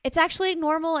Yeah, it's actually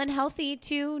normal and healthy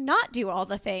to not do all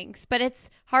the things, but it's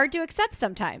hard to accept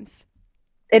sometimes.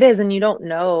 it is. And you don't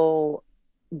know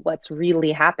what's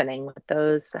really happening with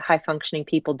those high functioning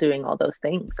people doing all those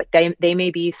things. Like they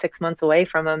may be 6 months away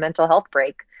from a mental health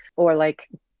break or like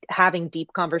having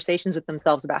deep conversations with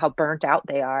themselves about how burnt out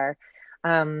they are.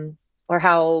 Or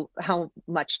how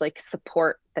much like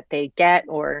support that they get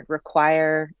or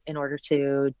require in order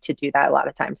to do that. A lot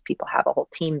of times people have a whole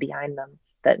team behind them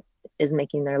that is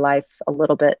making their life a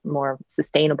little bit more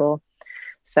sustainable.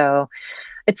 So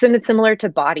it's similar to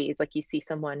bodies. Like you see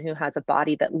someone who has a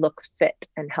body that looks fit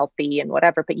and healthy and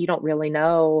whatever, but you don't really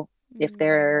know if Mm.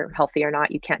 they're healthy or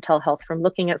not. You can't tell health from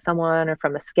looking at someone or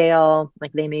from a scale.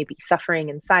 Like they may be suffering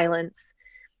in silence.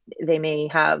 They may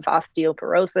have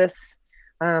osteoporosis.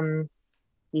 Um,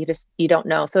 you don't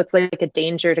know. So it's like a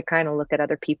danger to kind of look at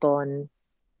other people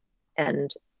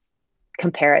and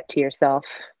compare it to yourself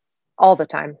all the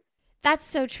time. That's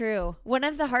so true. One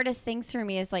of the hardest things for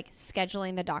me is like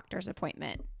scheduling the doctor's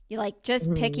appointment. You like just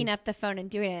Mhm. picking up the phone and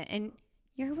doing it. And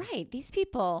you're right. These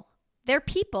people, their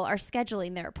people are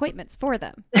scheduling their appointments for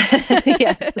them.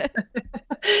 Yeah.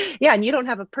 Yeah, and you don't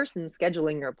have a person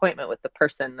scheduling your appointment with the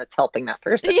person that's helping that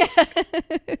person. Yeah.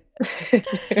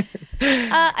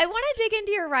 I want to dig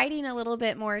into your writing a little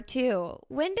bit more too.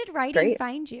 When did writing Great.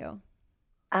 find you?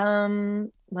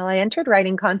 Well, I entered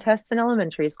writing contests in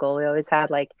elementary school. We always had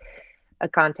like a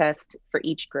contest for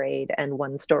each grade, and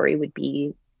one story would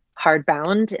be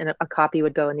hardbound, and a copy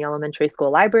would go in the elementary school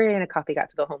library, and a copy got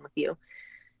to go home with you.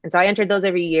 And so I entered those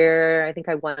every year. I think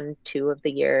I won two of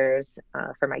the years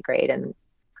for my grade, and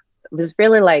it was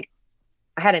really like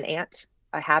I had an aunt.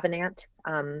 I have an aunt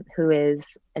who is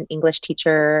an English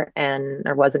teacher and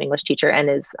or was an English teacher and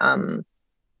is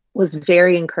was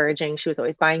very encouraging. She was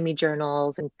always buying me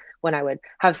journals. And when I would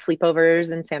have sleepovers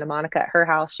in Santa Monica at her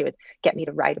house, she would get me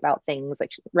to write about things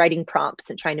like writing prompts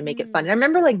and trying to make it fun. And I Mm.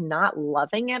 remember like not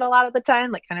loving it a lot of the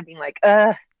time, like kind of being like,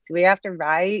 do we have to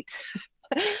write?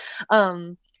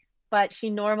 um, but she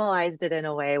normalized it in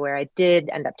a way where I did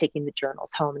end up taking the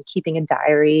journals home and keeping a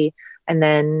diary. And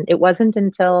then it wasn't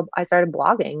until I started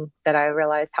blogging that I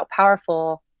realized how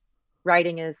powerful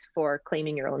writing is for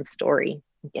claiming your own story,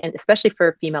 and especially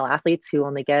for female athletes who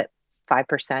only get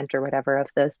 5% or whatever of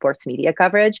the sports media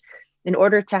coverage. In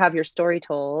order to have your story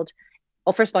told,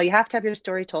 well, first of all, you have to have your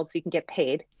story told so you can get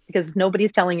paid, because if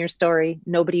nobody's telling your story,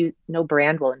 no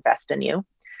brand will invest in you.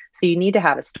 So you need to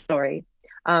have a story.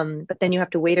 But then you have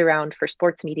to wait around for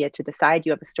sports media to decide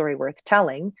you have a story worth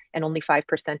telling, and only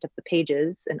 5% of the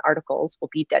pages and articles will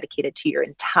be dedicated to your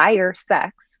entire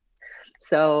sex.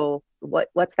 So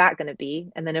what's that going to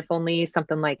be? And then if only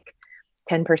something like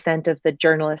 10% of the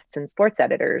journalists and sports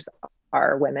editors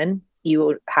are women,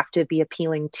 you have to be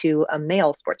appealing to a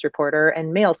male sports reporter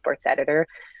and male sports editor.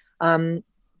 Um,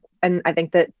 and I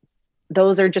think that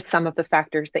those are just some of the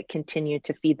factors that continue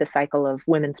to feed the cycle of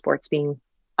women's sports being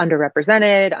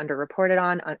underrepresented, underreported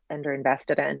on,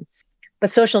 underinvested in.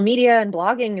 But social media and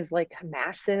blogging is like a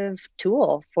massive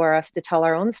tool for us to tell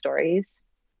our own stories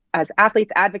as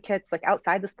athletes, advocates, like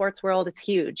outside the sports world. It's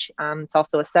huge. It's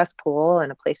also a cesspool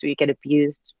and a place where you get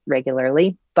abused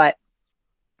regularly. But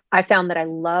I found that I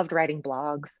loved writing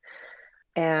blogs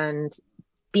and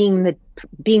being the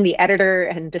being the editor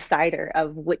and decider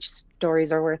of which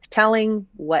stories are worth telling,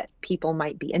 what people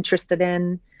might be interested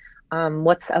in,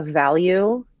 what's of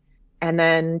value. and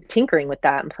then tinkering with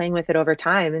that and playing with it over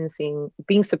time and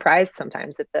being surprised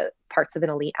sometimes at the parts of an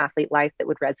elite athlete life that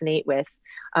would resonate with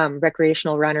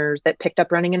recreational runners that picked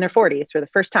up running in their 40s for the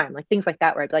first time, like things like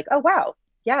that, where I'd be like, oh, wow,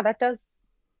 yeah, that does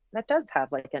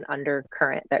have like an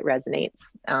undercurrent that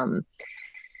resonates.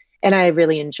 And I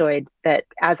really enjoyed that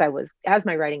as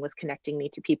my writing was connecting me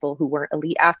to people who weren't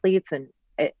elite athletes, and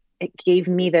it gave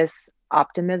me this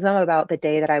optimism about the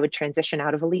day that I would transition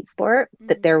out of elite sport,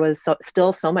 that there was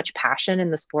still so much passion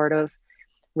in the sport of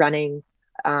running,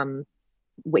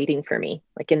 waiting for me,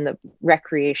 like in the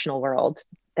recreational world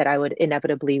that I would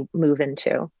inevitably move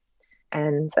into.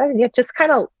 And so it just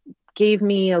kind of gave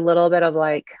me a little bit of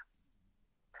like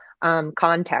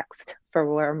context for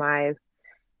where my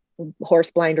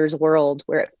horse blinders world,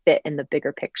 where it fit in the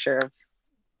bigger picture of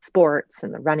sports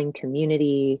and the running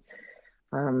community.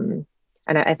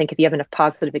 And I think if you have enough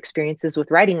positive experiences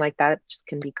with writing like that, it just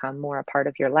can become more a part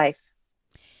of your life.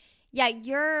 Yeah,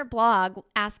 your blog,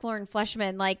 Ask Lauren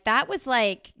Fleshman, like that was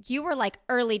like, you were like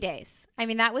early days. I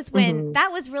mean, that was that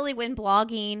was really when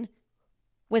blogging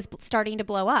was starting to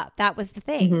blow up. That was the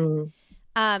thing.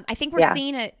 I think we're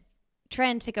seeing a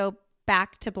trend to go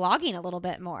back to blogging a little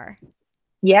bit more.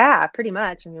 Yeah, pretty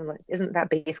much. I mean, like, isn't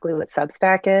that basically what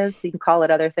Substack is? You can call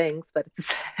it other things, but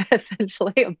it's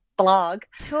essentially a blog.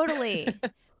 Totally.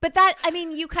 But that, I mean,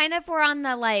 you kind of were on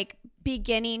the like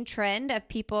beginning trend of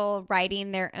people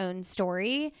writing their own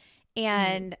story.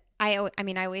 And I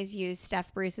always use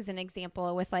Steph Bruce as an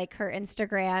example with like her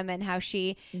Instagram and how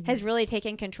she has really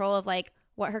taken control of like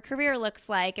what her career looks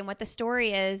like and what the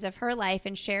story is of her life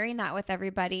and sharing that with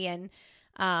everybody. And,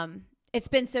 it's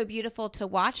been so beautiful to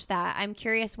watch that. I'm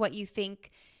curious what you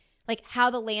think, like how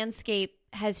the landscape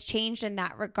has changed in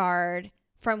that regard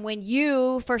from when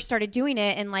you first started doing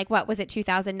it in like, what was it,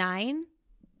 2009?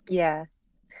 Yeah.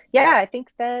 Yeah, I think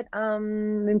that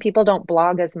when people don't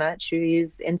blog as much, you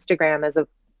use Instagram as a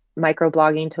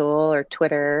microblogging tool, or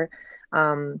Twitter.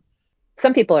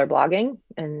 Some people are blogging,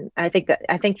 and I think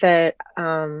that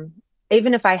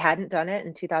even if I hadn't done it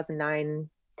in 2009,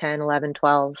 10, 11,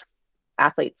 12,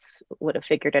 athletes would have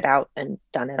figured it out and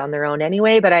done it on their own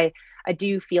anyway. But I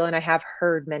do feel, and I have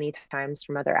heard many times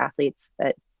from other athletes,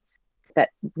 that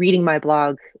reading my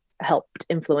blog helped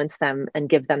influence them and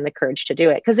give them the courage to do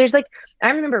it. Because there's like,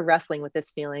 I remember wrestling with this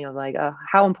feeling of like, oh,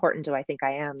 how important do I think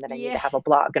I am that I need to have a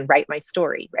blog and write my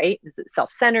story, right? Is it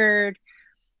self-centered,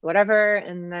 whatever?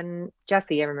 And then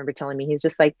Jesse, I remember telling me, he's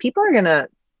just like, people are gonna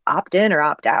opt in or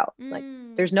opt out. Like,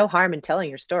 there's no harm in telling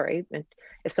your story, and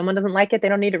if someone doesn't like it, they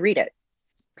don't need to read it.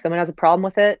 If someone has a problem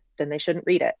with it, then they shouldn't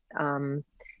read it.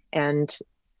 And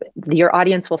your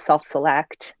audience will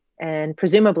self-select, and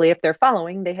presumably if they're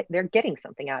following, they're getting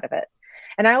something out of it.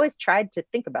 And I always tried to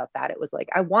think about that. It was like,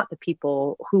 I want the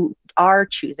people who are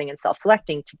choosing and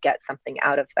self-selecting to get something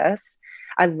out of this.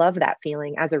 I love that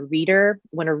feeling as a reader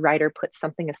when a writer puts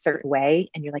something a certain way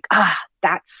and you're like, I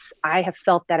have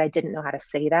felt that, I didn't know how to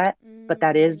say that, but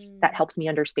that helps me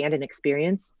understand and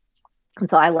experience. And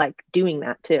so I like doing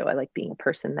that too. I like being a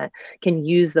person that can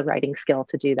use the writing skill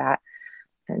to do that.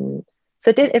 And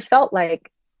so it felt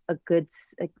like a good,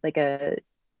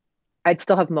 I'd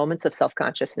still have moments of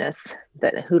self-consciousness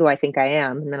that, who do I think I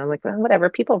am? And then I'm like, well, whatever,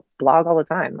 people blog all the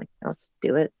time. Like, I'll just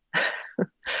do it.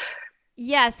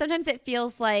 Yeah. Sometimes it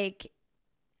feels like,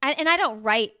 and I don't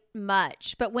write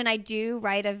much, but when I do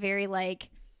write a very like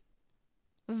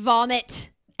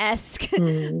vomit-esque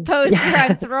post where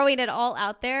I'm throwing it all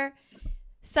out there,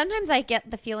 sometimes I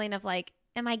get the feeling of like,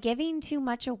 am I giving too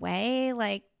much away?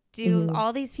 Like, do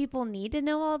all these people need to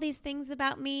know all these things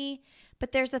about me?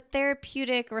 But there's a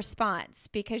therapeutic response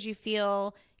because you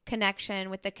feel connection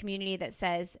with the community that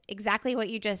says exactly what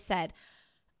you just said.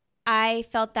 I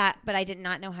felt that, but I did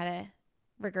not know how to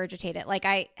regurgitate it. Like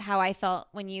how I felt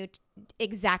when you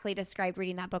exactly described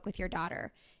reading that book with your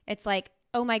daughter. It's like,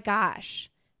 oh my gosh,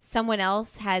 someone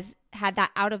else has had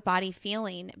that out of body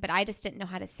feeling, but I just didn't know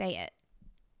how to say it.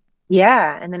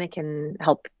 Yeah. And then it can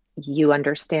help you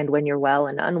understand when you're well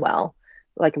and unwell,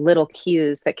 like little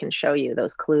cues that can show you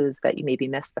those clues that you maybe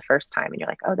missed the first time. And you're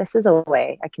like, oh, this is a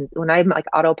way I can, when I'm like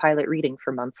autopilot reading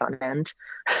for months on end,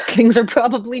 things are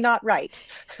probably not right.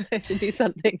 I should do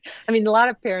something. I mean, a lot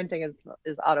of parenting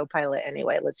is autopilot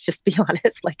anyway. Let's just be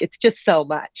honest. Like, it's just so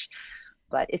much.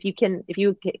 But if you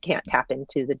can't tap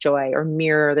into the joy or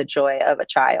mirror the joy of a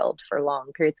child for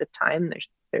long periods of time,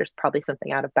 there's probably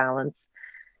something out of balance.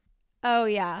 Oh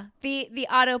yeah. The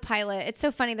autopilot. It's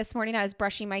so funny. This morning I was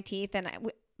brushing my teeth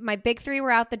and my big three were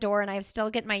out the door and I was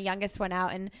still getting my youngest one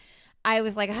out. And I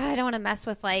was like, I don't want to mess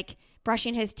with like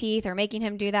brushing his teeth or making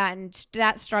him do that and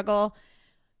that struggle.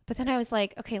 But then I was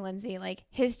like, okay, Lindsay, like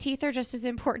his teeth are just as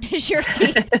important as your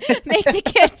teeth. Make the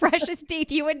kid brush his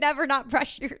teeth. You would never not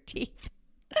brush your teeth.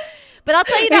 But I'll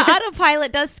tell you that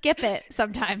autopilot does skip it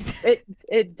sometimes.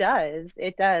 It does.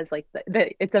 It does. Like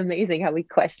it's amazing how we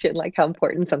question like how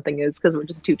important something is because we're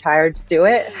just too tired to do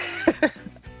it.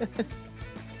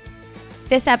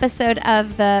 This episode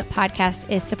of the podcast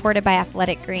is supported by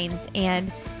Athletic Greens,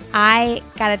 and I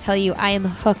gotta tell you, I am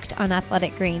hooked on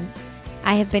Athletic Greens.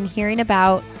 I have been hearing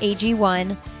about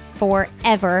AG1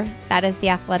 forever. That is the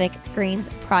Athletic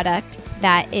Greens product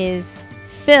that is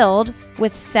filled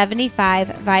with 75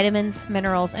 vitamins,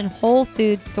 minerals, and whole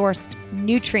food sourced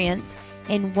nutrients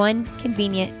in one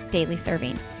convenient daily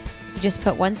serving. You just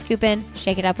put 1 scoop in,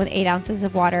 shake it up with 8 ounces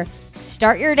of water,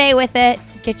 start your day with it,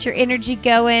 get your energy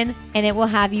going, and it will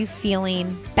have you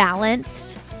feeling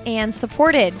balanced and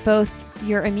supported, both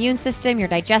your immune system, your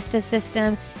digestive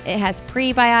system. It has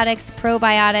prebiotics,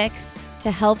 probiotics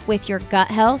to help with your gut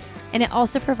health, and it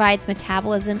also provides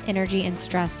metabolism, energy, and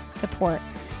stress support.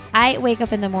 I wake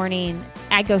up in the morning,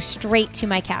 I go straight to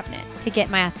my cabinet to get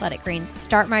my Athletic Greens,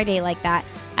 start my day like that.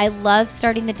 I love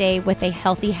starting the day with a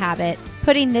healthy habit,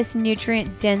 putting this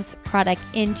nutrient-dense product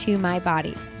into my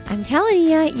body. I'm telling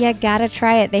you gotta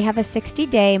try it. They have a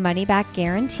 60-day money-back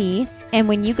guarantee. And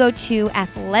when you go to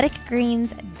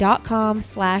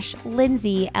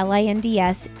athleticgreens.com/Lindsay,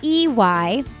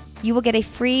 LINDSEY, you will get a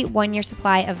free 1-year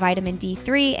supply of vitamin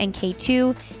D3 and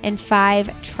K2 and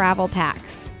 5 travel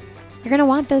packs. You're going to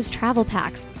want those travel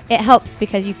packs. It helps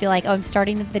because you feel like, oh, I'm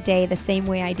starting the day the same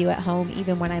way I do at home,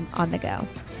 even when I'm on the go.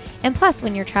 And plus,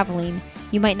 when you're traveling,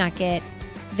 you might not get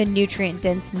the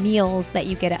nutrient-dense meals that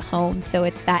you get at home. So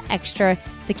it's that extra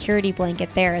security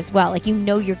blanket there as well. Like, you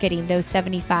know you're getting those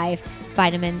 75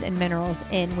 vitamins and minerals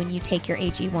in when you take your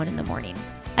AG1 in the morning.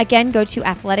 Again, go to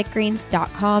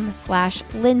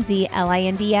athleticgreens.com/Lindsay,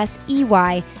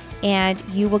 LINDSEY, and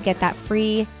you will get that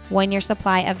free 1-year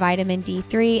supply of vitamin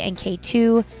D3 and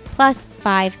K2 plus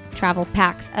 5 travel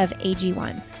packs of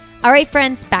AG1. All right,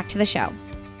 friends, back to the show.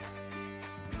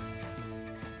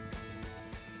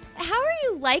 How are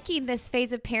you liking this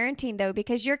phase of parenting, though?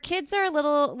 Because your kids are a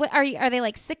little, are they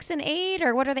like 6 and 8,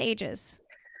 or what are the ages?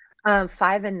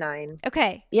 5 and 9.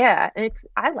 Okay. Yeah, and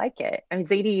I like it. I mean,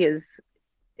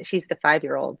 she's the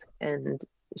 5-year-old, and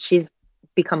she's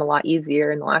become a lot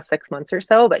easier in the last 6 months or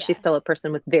so, but she's still a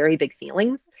person with very big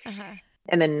feelings. Uh-huh.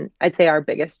 And then I'd say our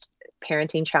biggest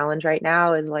parenting challenge right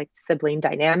now is like sibling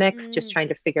dynamics, just trying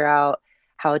to figure out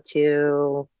how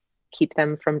to keep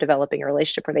them from developing a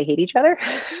relationship where they hate each other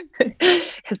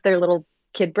because their little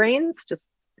kid brains just,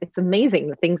 it's amazing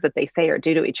the things that they say or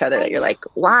do to each other that you're like,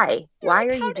 why are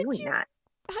you doing that?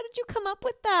 How did you come up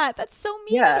with that? That's so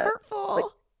mean and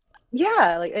hurtful.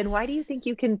 And why do you think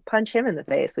you can punch him in the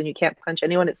face when you can't punch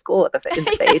anyone at school in the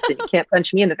face, and you can't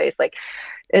punch me in the face? Like,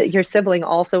 your sibling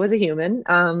also is a human.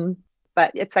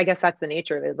 But I guess that's the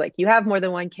nature of it. Is like, you have more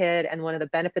than one kid, and one of the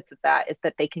benefits of that is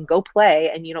that they can go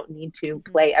play, and you don't need to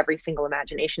play every single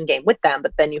imagination game with them.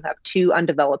 But then you have 2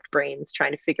 undeveloped brains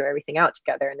trying to figure everything out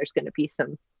together, and there's going to be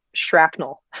some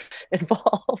shrapnel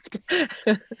involved.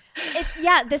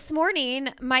 This morning,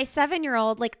 my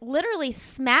 7-year-old like literally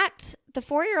smacked the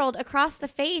 4-year-old across the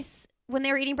face when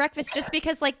they were eating breakfast, just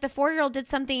because like the 4-year-old did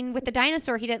something with the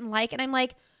dinosaur he didn't like. And I'm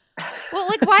like, well,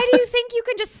 like, why do you think you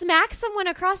can just smack someone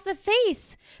across the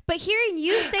face? But hearing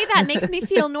you say that makes me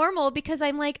feel normal, because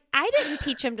I'm like, I didn't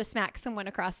teach him to smack someone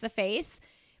across the face.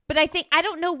 But I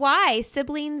don't know why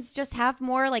siblings just have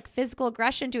more like physical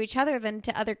aggression to each other than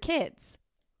to other kids.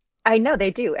 I know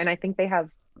they do. And I think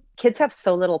kids have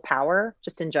so little power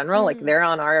just in general. Like, they're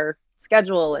on our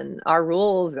schedule and our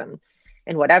rules and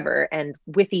whatever. And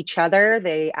with each other,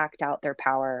 they act out their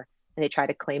power, and they try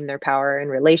to claim their power in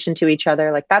relation to each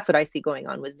other. Like, that's what I see going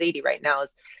on with Zadie right now.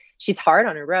 Is she's hard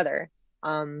on her brother.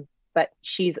 But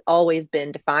she's always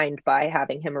been defined by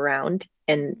having him around,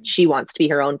 and she wants to be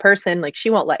her own person. Like, she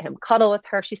won't let him cuddle with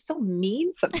her. She's so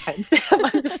mean sometimes to him.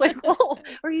 I'm just like, whoa.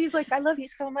 Or he's like, I love you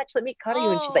so much, let me cuddle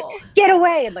you. And she's like, get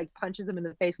away, and like punches him in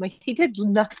the face. I'm like, he did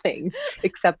nothing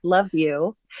except love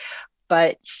you.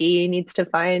 But she needs to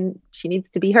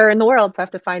be her in the world. So I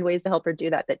have to find ways to help her do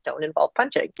that don't involve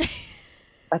punching.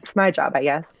 That's my job, I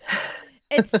guess.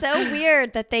 It's so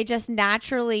weird that they just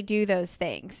naturally do those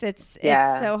things. It's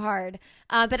so hard.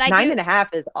 But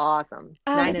 9.5 is awesome.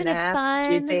 Oh, 9.5,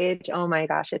 fun? Jude's age. Oh my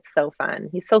gosh, it's so fun.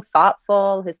 He's so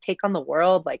thoughtful. His take on the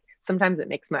world, like, sometimes it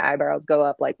makes my eyebrows go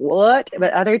up, like, what?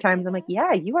 But other times I'm like,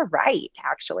 yeah, you are right,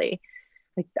 actually.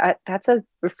 Like, that's a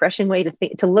refreshing way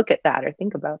to look at that or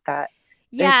think about that.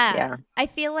 Yeah. I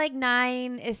feel like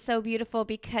 9 is so beautiful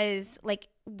because like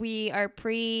we are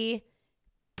preteen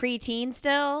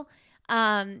still.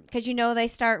 Because they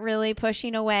start really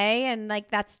pushing away, and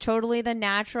like that's totally the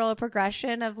natural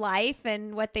progression of life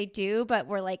and what they do. But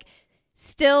we're like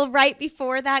still right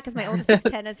before that because my oldest is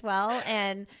 10 as well,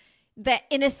 and the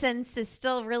innocence is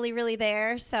still really, really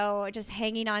there. So just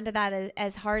hanging on to that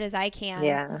as hard as I can.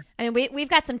 Yeah. I mean, we've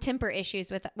got some temper issues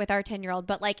with our 10-year-old,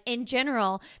 but like in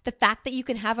general, the fact that you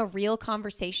can have a real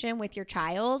conversation with your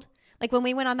child, like when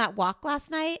we went on that walk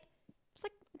last night, it's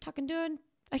like I'm talking to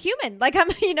a human, like I'm,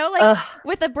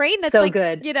 with a brain that's so like,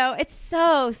 good. It's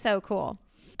so, so cool.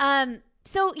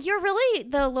 So you're really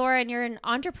though, Lauren, you're an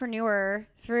entrepreneur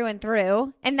through and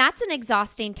through, and that's an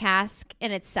exhausting task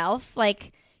in itself.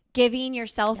 Like, giving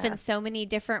yourself in so many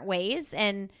different ways.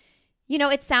 And,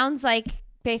 it sounds like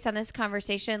based on this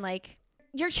conversation, like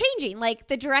you're changing like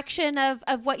the direction of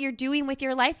what you're doing with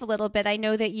your life a little bit. I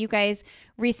know that you guys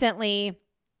recently,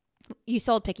 you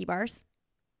sold Picky Bars.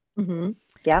 Mm-hmm.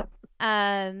 Yeah.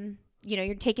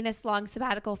 You're taking this long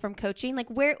sabbatical from coaching. Like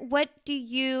what do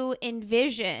you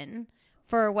envision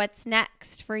for what's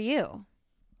next for you?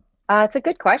 It's a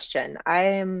good question.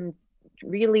 I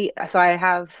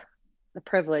have the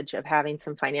privilege of having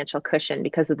some financial cushion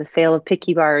because of the sale of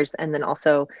Picky Bars, and then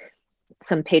also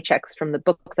some paychecks from the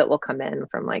book that will come in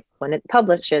from like when it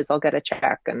publishes, I'll get a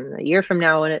check, and a year from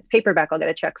now when it's paperback, I'll get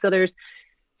a check. So there's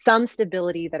some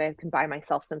stability that I can buy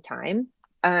myself some time.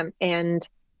 And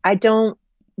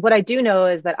what I do know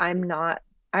is that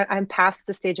I'm past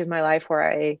the stage of my life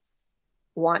where I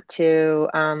want to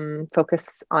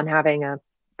focus on having a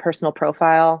personal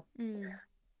profile.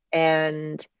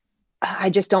 And I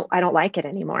don't like it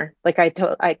anymore. Like I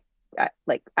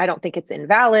don't think it's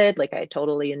invalid. Like I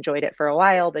totally enjoyed it for a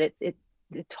while, but it's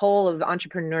the toll of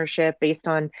entrepreneurship based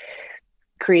on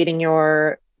creating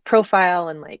your profile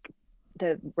and like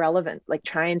the relevant, like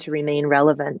trying to remain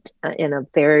relevant in a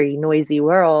very noisy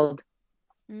world.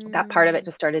 That part of it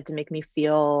just started to make me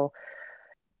feel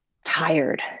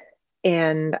tired.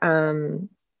 And then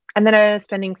I was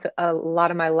spending a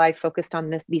lot of my life focused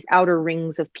on these outer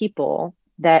rings of people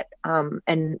that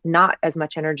and not as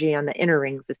much energy on the inner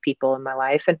rings of people in my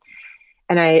life. And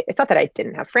it's not that I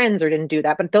didn't have friends or didn't do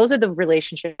that, but those are the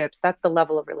relationships. That's the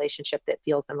level of relationship that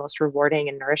feels the most rewarding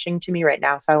and nourishing to me right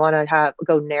now. So I want to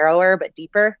go narrower but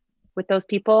deeper with those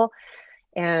people.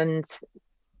 And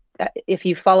if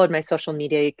you followed my social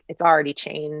media, it's already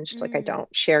changed. Like I don't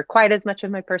share quite as much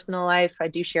of my personal life. I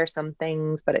do share some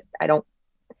things, but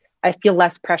I feel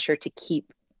less pressure to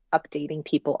keep updating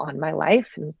people on my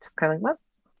life, and just kind of like, well,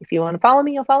 if you want to follow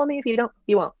me, you'll follow me. If you don't,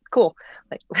 you won't. Cool.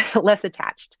 Like less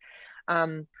attached.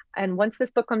 And once this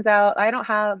book comes out,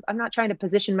 I'm not trying to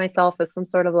position myself as some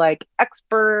sort of like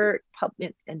expert,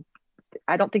 and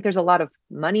I don't think there's a lot of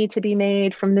money to be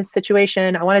made from this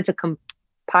situation. I wanted to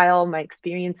compile my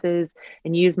experiences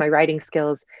and use my writing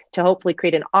skills to hopefully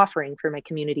create an offering for my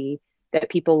community that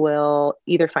people will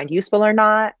either find useful or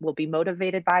not, will be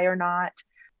motivated by or not.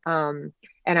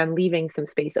 And I'm leaving some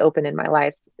space open in my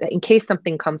life in case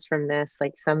something comes from this,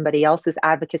 like somebody else's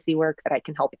advocacy work that I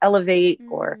can help elevate,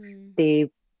 or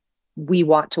we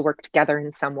want to work together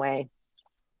in some way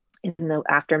in the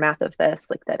aftermath of this,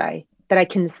 like that I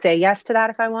can say yes to that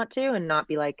if I want to, and not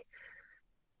be like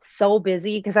so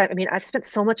busy. Because I've spent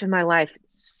so much of my life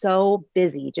so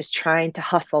busy just trying to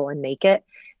hustle and make it,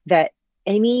 that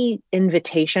any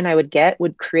invitation I would get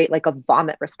would create like a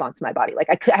vomit response in my body. Like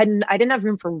I didn't have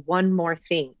room for one more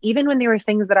thing, even when there were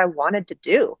things that I wanted to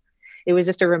do. It was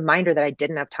just a reminder that I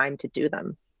didn't have time to do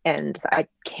them. And I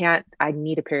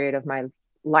need a period of my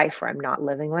life where I'm not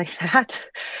living like that.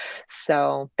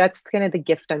 So that's kind of the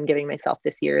gift I'm giving myself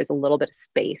this year, is a little bit of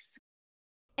space.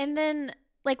 And then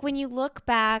like when you look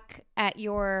back at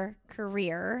your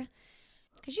career,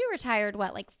 because you retired,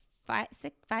 like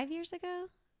 5 years ago?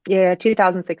 Yeah,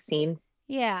 2016.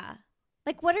 Yeah.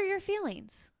 Like, what are your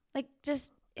feelings? Like,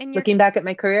 just looking back at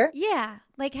my career? Yeah.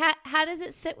 Like, how does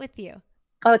it sit with you?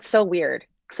 Oh, it's so weird.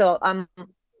 So,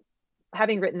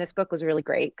 having written this book was really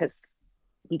great because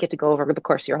you get to go over the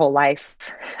course of your whole life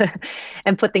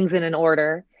and put things in an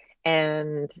order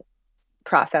and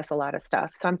process a lot of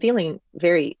stuff. So I'm feeling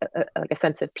very like a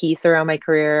sense of peace around my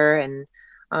career, and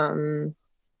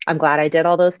I'm glad I did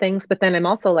all those things. But then I'm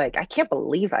also like, I can't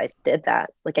believe I did that.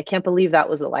 Like, I can't believe that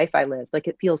was the life I lived. Like,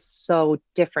 it feels so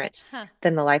different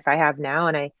than the life I have now.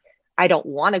 And I don't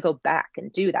want to go back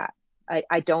and do that.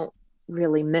 I don't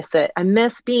really miss it. I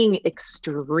miss being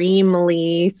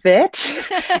extremely fit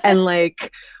and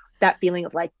like that feeling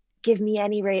of like, give me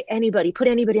put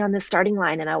anybody on the starting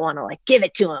line and I want to like give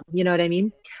it to them. You know what I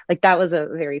mean? Like, that was a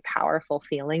very powerful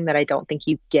feeling that I don't think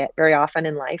you get very often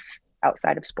in life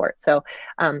outside of sport. So,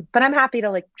 but I'm happy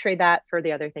to like trade that for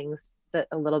the other things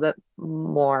a little bit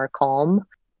more calm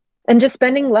and just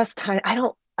spending less time.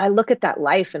 I look at that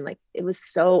life and like it was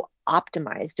so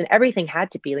optimized and everything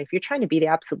had to be like, if you're trying to be the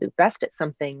absolute best at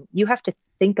something, you have to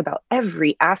think about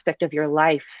every aspect of your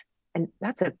life and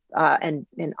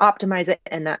and optimize it.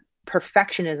 And that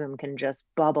perfectionism can just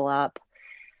bubble up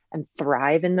and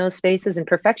thrive in those spaces. And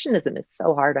perfectionism is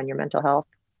so hard on your mental health.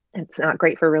 It's not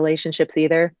great for relationships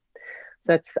either.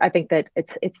 So I think that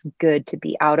it's good to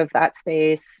be out of that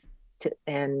space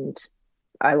and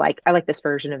I like this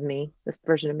version of me. This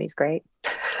version of me is great.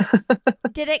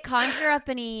 Did it conjure up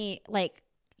any, like,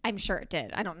 I'm sure it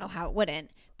did. I don't know how it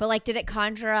wouldn't, but like, did it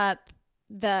conjure up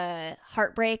the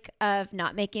heartbreak of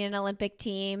not making an Olympic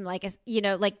team? Like,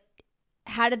 like,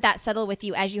 how did that settle with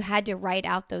you as you had to write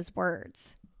out those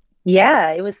words?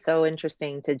 Yeah, it was so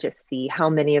interesting to just see how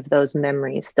many of those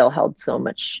memories still held so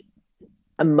much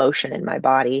emotion in my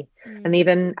body. And Mm.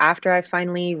 even after I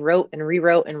finally wrote and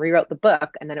rewrote the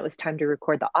book, and then it was time to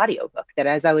record the audiobook, that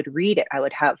as I would read it, I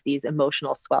would have these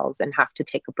emotional swells and have to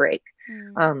take a break.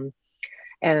 Mm. Um,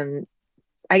 and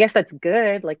I guess that's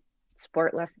good. Like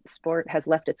sport has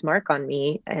left its mark on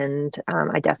me, and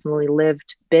I definitely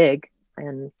lived big,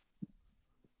 and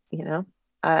you know,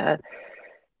 uh,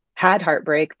 had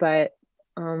heartbreak, but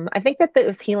I think that it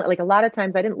was healing. Like a lot of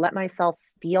times, I didn't let myself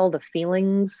feel the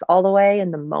feelings all the way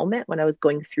in the moment when I was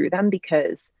going through them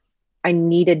because I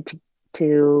needed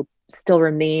to still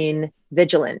remain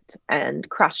vigilant and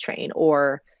cross train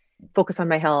or focus on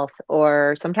my health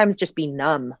or sometimes just be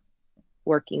numb,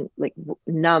 working like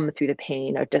numb through the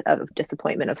pain of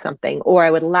disappointment of something, or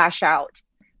I would lash out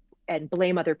and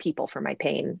blame other people for my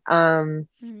pain. Mm.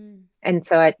 And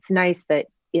so it's nice that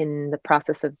in the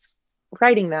process of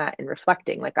writing that and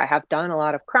reflecting, like I have done a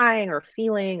lot of crying or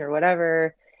feeling or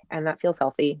whatever, and that feels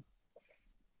healthy.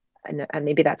 And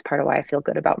maybe that's part of why I feel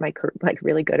good about like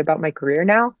really good about my career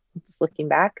now. Just looking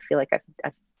back, I feel like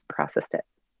I've processed it.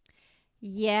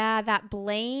 Yeah, that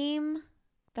blame,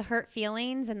 the hurt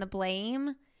feelings and the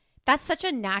blame, that's such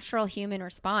a natural human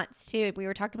response, too. We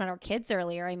were talking about our kids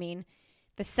earlier. I mean,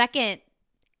 the second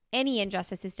any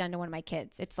injustice is done to one of my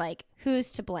kids, it's like,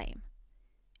 who's to blame?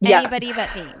 Yeah. Anybody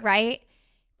but me, right?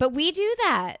 But we do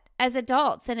that as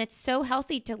adults, and it's so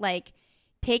healthy to like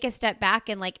take a step back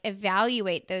and like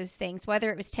evaluate those things,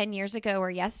 whether it was 10 years ago or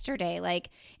yesterday. Like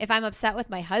if I'm upset with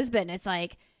my husband, it's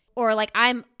like, or like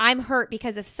I'm hurt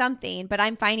because of something, but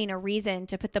I'm finding a reason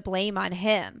to put the blame on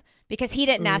him because he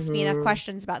didn't ask me enough Hmm.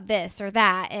 questions about this or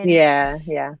that. And Yeah,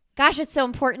 yeah. gosh, it's so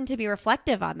important to be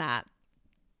reflective on that.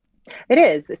 It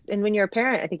is. And when you're a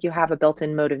parent, I think you have a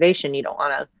built-in motivation. You don't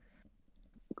want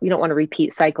to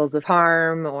repeat cycles of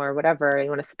harm or whatever. You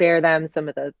want to spare them some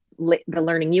of the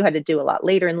learning you had to do a lot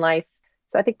later in life.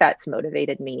 So I think that's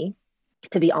motivated me,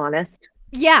 to be honest.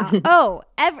 Yeah. Oh,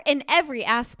 in every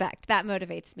aspect that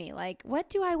motivates me. Like, what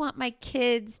do I want my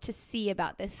kids to see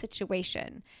about this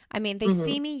situation? I mean, they Hmm.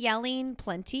 see me yelling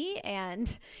plenty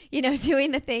and,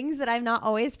 doing the things that I'm not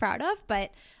always proud of,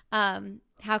 but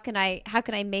how can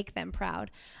I make them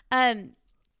proud?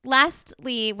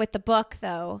 Lastly, with the book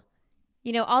though,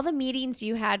 all the meetings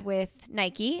you had with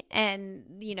Nike and,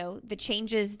 the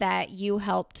changes that you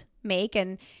helped make,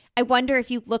 and I wonder if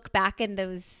you look back in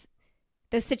those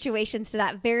situations to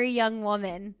that very young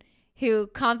woman who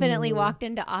confidently Hmm. walked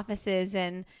into offices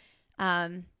and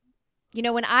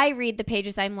when I read the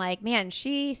pages I'm like, man,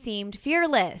 she seemed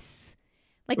fearless.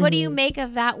 Like, what do you Hmm. make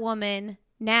of that woman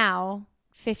now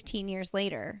 15 years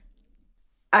later?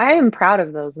 I am proud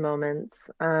of those moments.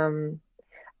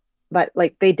 But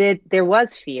like there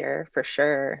was fear for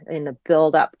sure in the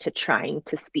build up to trying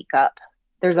to speak up.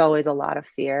 There's always a lot of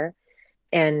fear.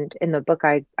 And in the book,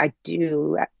 I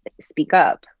do speak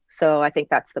up. So I think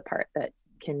that's the part that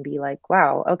can be like,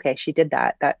 wow, okay, she did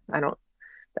that. That I don't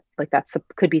like that's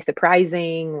could be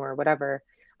surprising or whatever.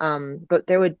 But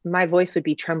my voice would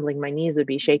be trembling, my knees would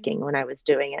be shaking when I was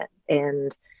doing it,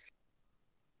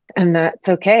 and that's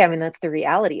okay. I mean, that's the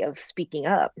reality of speaking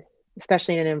up,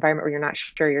 especially in an environment where you're not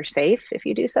sure you're safe if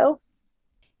you do so.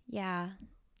 Yeah.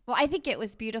 Well, I think it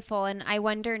was beautiful. And I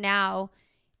wonder now,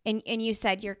 and you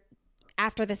said you're,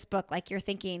 after this book, like you're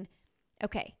thinking,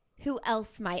 okay, who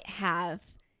else might have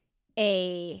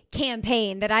a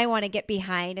campaign that I want to get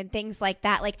behind and things like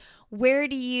that? Like, where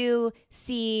do you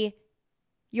see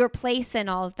your place in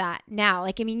all of that now?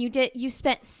 Like, I mean, you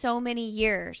spent so many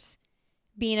years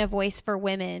being a voice for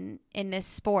women in this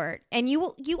sport, and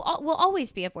will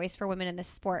always be a voice for women in this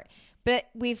sport. But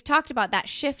we've talked about that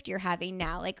shift you're having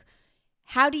now. Like,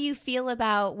 how do you feel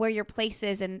about where your place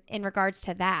is in regards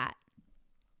to that?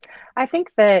 I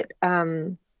think that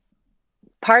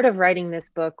part of writing this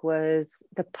book was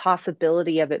the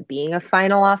possibility of it being a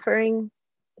final offering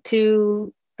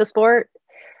to the sport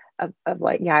of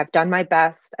like, yeah, I've done my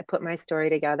best. I put my story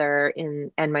together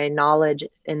and my knowledge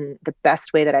in the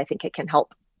best way that I think it can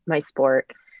help my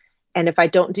sport. And if I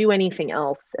don't do anything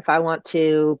else, if I want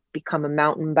to become a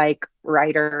mountain bike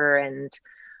rider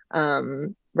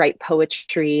and write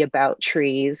poetry about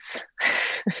trees,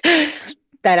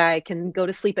 that I can go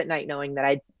to sleep at night knowing that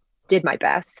I did my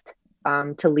best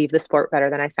to leave the sport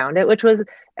better than I found it, which was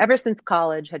ever since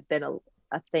college had been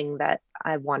a thing that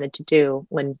I wanted to do.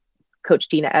 When Coach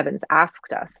Dina Evans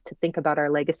asked us to think about our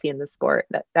legacy in the sport,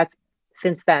 that's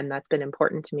since then, that's been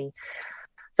important to me.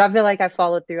 So I feel like I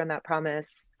followed through on that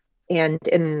promise. And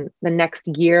in the next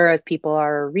year, as people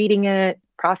are reading it,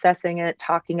 processing it,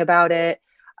 talking about it,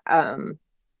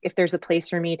 if there's a place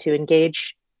for me to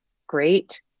engage,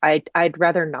 great. I'd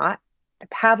rather not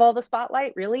have all the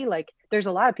spotlight, really. Like, there's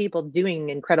a lot of people doing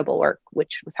incredible work,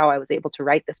 which was how I was able to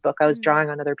write this book. I was drawing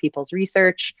on other people's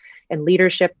research and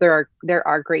leadership. There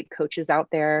are great coaches out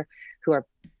there who are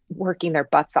working their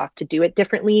butts off to do it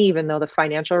differently, even though the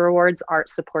financial rewards aren't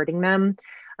supporting them.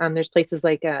 There's places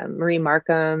like Marie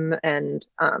Markham and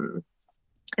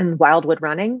Wildwood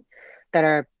Running that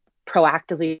are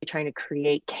proactively trying to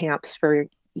create camps for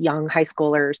young high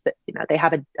schoolers. That, you know, they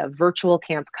have a virtual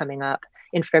camp coming up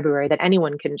in February that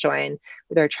anyone can join.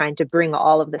 They're trying to bring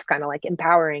all of this kind of like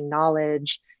empowering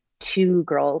knowledge to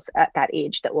girls at that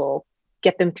age that will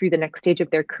get them through the next stage of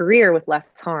their career with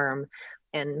less harm.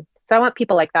 And so I want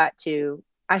people like that to,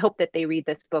 I hope that they read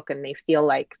this book and they feel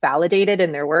like validated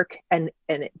in their work, and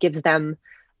it gives them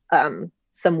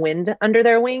some wind under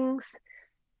their wings,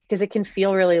 because it can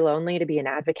feel really lonely to be an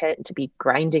advocate and to be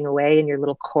grinding away in your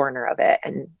little corner of it,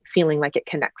 and feeling like it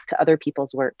connects to other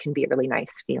people's work can be a really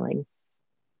nice feeling.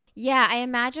 Yeah, I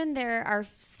imagine there are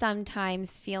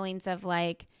sometimes feelings of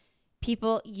like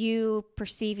you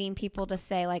perceiving people to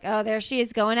say like, oh, there she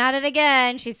is going at it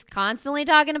again. She's constantly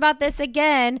talking about this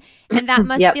again. And that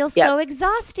must feel so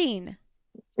exhausting.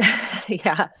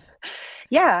 Yeah.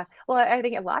 Yeah. Well, I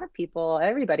think a lot of people,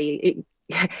 everybody,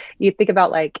 you think about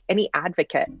like any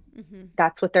advocate,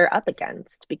 that's what they're up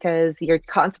against, because you're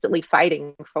constantly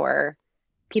fighting for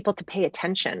people to pay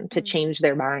attention, to change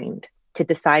their mind, to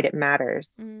decide it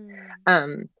matters.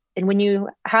 And when you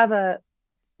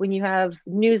have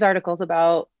news articles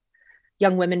about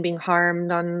young women being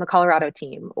harmed on the Colorado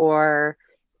team, or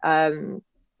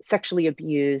sexually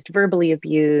abused, verbally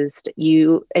abused,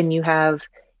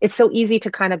 it's so easy to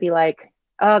kind of be like,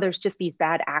 oh, there's just these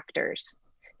bad actors.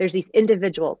 There's these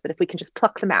individuals that if we can just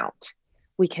pluck them out,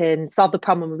 we can solve the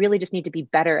problem. We really just need to be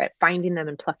better at finding them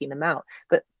and plucking them out.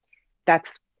 But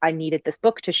I needed this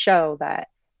book to show that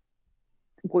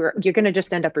you're going to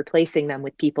just end up replacing them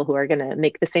with people who are going to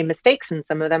make the same mistakes. And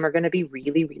some of them are going to be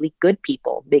really, really good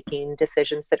people making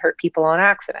decisions that hurt people on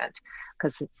accident,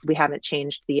 because we haven't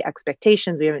changed the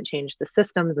expectations. We haven't changed the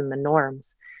systems and the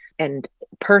norms. And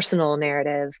personal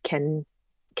narrative can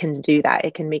do that.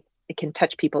 It can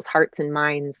touch people's hearts and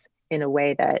minds in a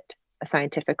way that a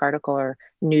scientific article or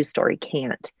news story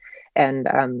can't.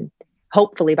 And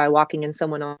hopefully by walking in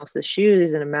someone else's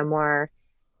shoes in a memoir,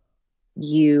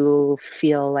 you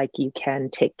feel like you can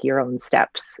take your own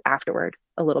steps afterward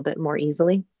a little bit more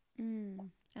easily.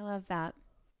 I love that.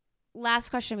 Last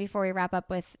question before we wrap up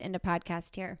with Into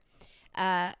Podcast here.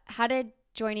 How did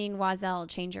joining Oiselle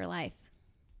change your life?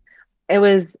 It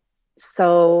was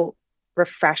so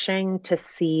refreshing to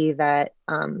see that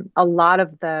a lot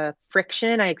of the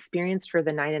friction I experienced for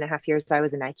the 9.5 years I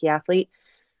was a Nike athlete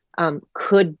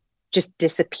could just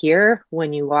disappear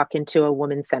when you walk into a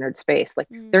woman-centered space. Like,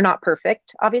 they're not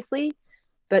perfect, obviously,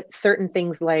 but certain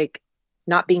things like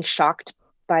not being shocked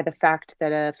by the fact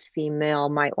that a female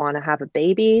might want to have a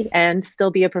baby and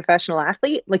still be a professional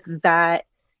athlete, like that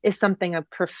is something a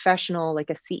professional, like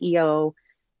a CEO,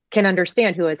 can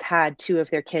understand, who has had 2 of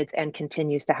their kids and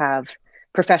continues to have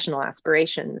professional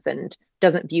aspirations and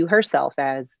doesn't view herself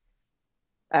as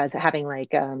having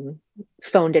like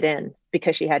phoned it in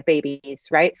because she had babies,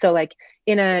 right? So like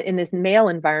in this male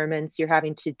environment, you're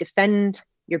having to defend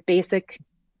your basic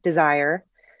desire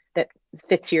that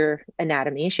fits your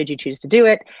anatomy, should you choose to do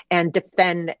it, and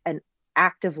defend and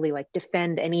actively like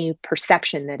defend any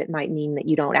perception that it might mean that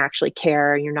you don't actually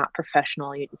care, you're not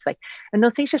professional. It's like, and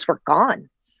those things just were gone.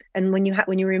 And when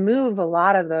you remove a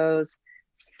lot of those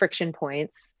friction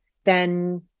points,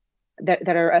 then that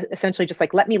are essentially just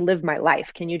like, let me live my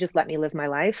life. Can you just let me live my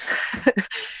life?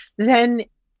 Then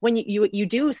when you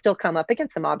do still come up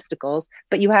against some obstacles,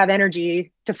 but you have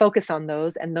energy to focus on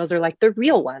those. And those are like the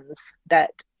real ones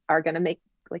that are going to make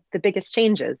like the biggest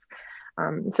changes.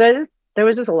 So there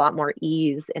was just a lot more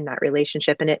ease in that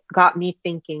relationship. And it got me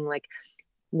thinking like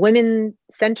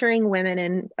centering women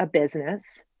in a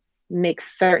business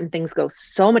makes certain things go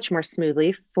so much more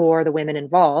smoothly for the women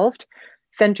involved.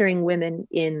 Centering women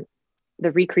in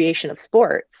the recreation of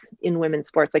sports, in women's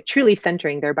sports, like truly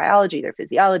centering their biology, their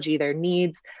physiology, their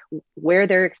needs, where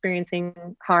they're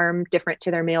experiencing harm different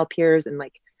to their male peers, and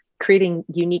like creating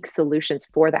unique solutions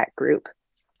for that group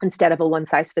instead of a one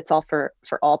size fits all for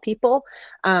all people.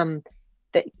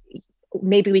 That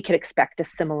maybe we could expect a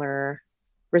similar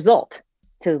result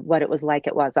to what it was like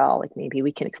at Oiselle. Like maybe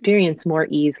we can experience more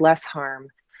ease, less harm,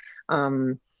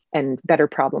 and better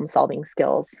problem solving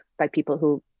skills by people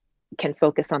who can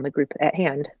focus on the group at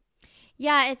hand.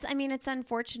 Yeah, it's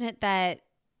unfortunate that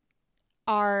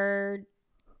our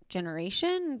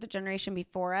generation, the generation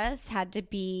before us, had to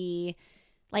be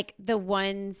like the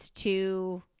ones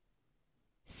to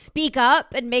speak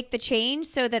up and make the change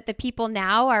so that the people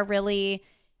now are really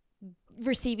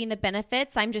receiving the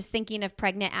benefits. I'm just thinking of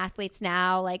pregnant athletes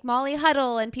now, like Molly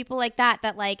Huddle and people like that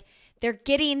like they're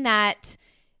getting that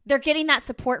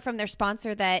support from their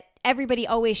sponsor that everybody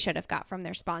always should have got from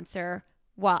their sponsor.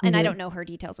 Well, and I don't know her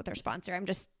details with her sponsor. I'm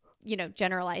just,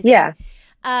 generalizing. Yeah.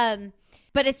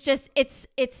 But it's just, it's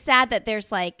sad that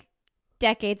there's like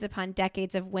decades upon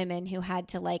decades of women who had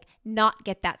to like not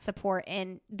get that support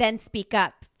and then speak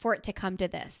up for it to come to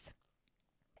this.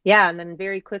 Yeah. And then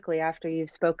very quickly after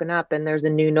you've spoken up and there's a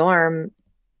new norm,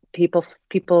 people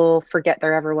forget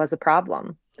there ever was a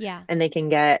problem. Yeah. And they can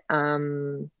get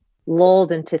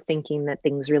lulled into thinking that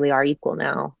things really are equal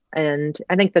now. And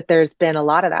I think that there's been a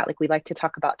lot of that. Like we like to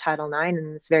talk about Title IX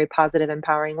in this very positive,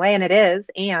 empowering way, and it is.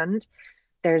 And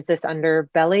there's this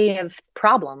underbelly of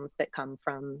problems that come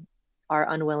from our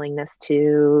unwillingness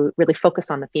to really focus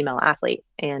on the female athlete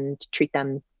and treat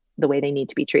them the way they need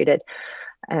to be treated,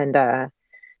 and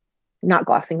not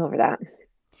glossing over that.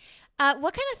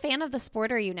 What kind of fan of the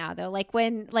sport are you now, though? Like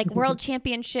when world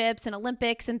championships and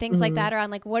Olympics and things like that are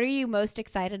on, like what are you most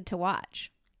excited to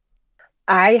watch?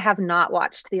 I have not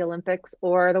watched the Olympics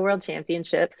or the World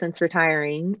Championships since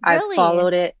retiring. Really? I've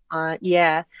followed it on,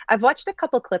 yeah. I've watched a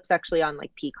couple clips actually on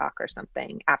like Peacock or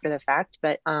something after the fact,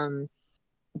 but I'm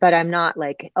not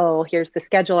like, oh, here's the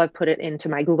schedule. I've put it into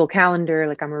my Google Calendar,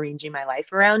 like I'm arranging my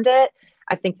life around it.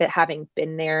 I think that having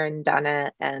been there and done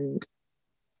it, and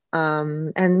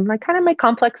like kind of my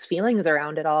complex feelings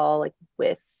around it all, like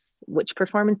with which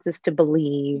performances to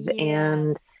believe. Yes.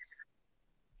 And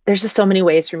there's just so many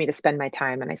ways for me to spend my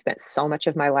time, and I spent so much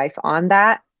of my life on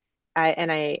that.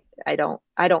 I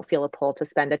don't feel a pull to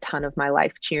spend a ton of my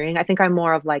life cheering. I think I'm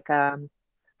more of like a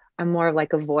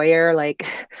voyeur. Like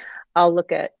I'll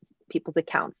look at people's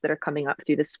accounts that are coming up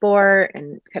through the sport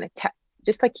and kind of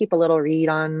just like keep a little read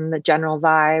on the general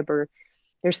vibe, or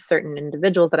there's certain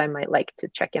individuals that I might like to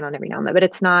check in on every now and then, but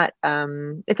it's not,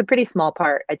 it's a pretty small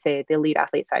part. I'd say the elite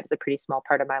athlete side is a pretty small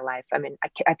part of my life. I mean,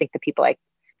 I think the people I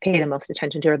pay the most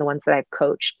attention to are the ones that I've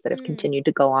coached that have continued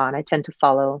to go on. I tend to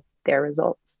follow their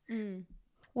results.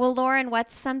 Well, Lauren,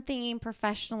 what's something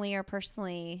professionally or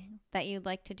personally that you'd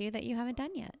like to do that you haven't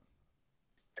done yet?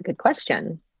 It's a good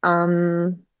question.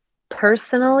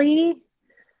 Personally,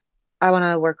 I want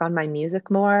to work on my music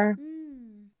more.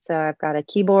 So I've got a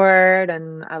keyboard,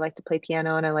 and I like to play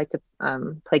piano, and I like to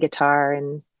play guitar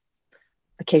and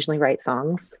occasionally write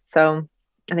songs. So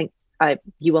I think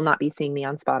you will not be seeing me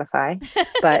on Spotify,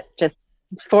 but just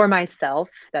for myself,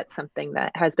 that's something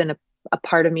that has been a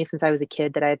part of me since I was a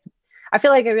kid, that I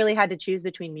feel like I really had to choose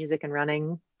between music and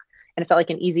running, and it felt like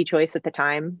an easy choice at the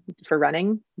time for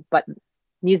running, but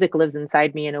music lives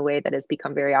inside me in a way that has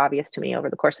become very obvious to me over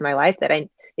the course of my life that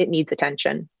it needs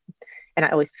attention, and I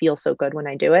always feel so good when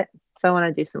I do it. So I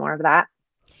want to do some more of that.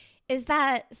 Is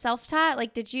that self-taught?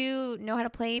 Like, did you know how to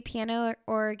play piano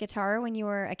or guitar when you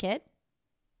were a kid?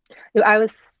 I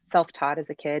was self-taught as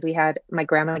a kid. My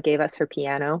grandma gave us her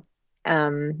piano.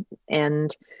 And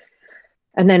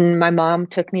then my mom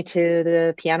took me to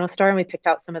the piano store, and we picked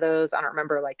out some of those. I don't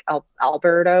remember, like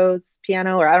Alberto's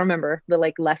piano, or I don't remember the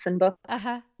like lesson book.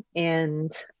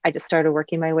 And I just started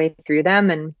working my way through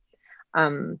them,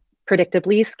 and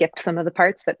predictably skipped some of the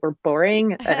parts that were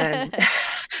boring and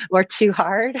or too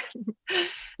hard.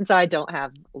 And so I don't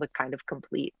have the kind of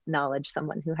complete knowledge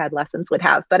someone who had lessons would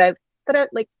have, but I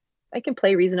can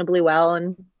play reasonably well.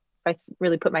 And if I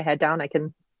really put my head down, I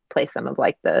can play some of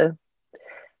like the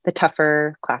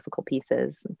tougher classical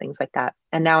pieces and things like that.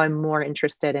 And now I'm more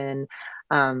interested in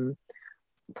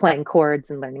playing chords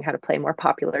and learning how to play more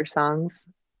popular songs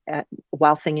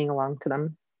while singing along to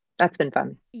them. That's been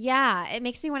fun. Yeah, it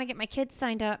makes me want to get my kids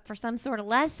signed up for some sort of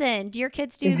lesson. Do your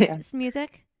kids do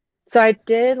music? So I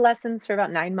did lessons for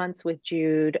about 9 months with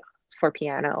Jude for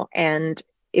piano, and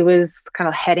it was kind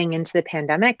of heading into the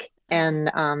pandemic. Uh-huh.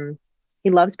 And he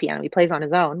loves piano. He plays on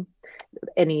his own,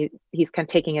 and he's kind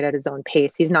of taking it at his own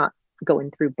pace. He's not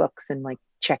going through books and like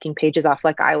checking pages off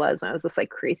like I was. I was this like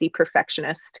crazy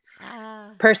perfectionist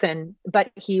Ah. person,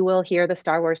 but he will hear the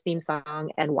Star Wars theme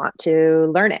song and want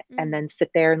to learn it and Mm. then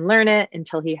sit there and learn it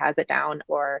until he has it down,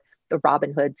 or the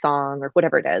Robin Hood song or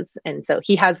whatever it is. And so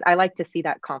I like to see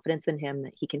that confidence in him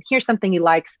that he can hear something he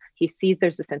likes. He sees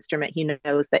there's this instrument. He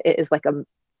knows that it is like a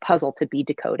puzzle to be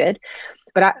decoded.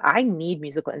 But I need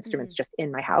musical instruments Mhm. just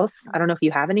in my house. I don't Mhm. know if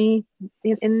you have any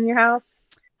in your house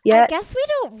I yet. guess we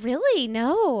don't really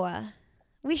know.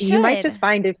 We You might just should.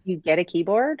 find if you get a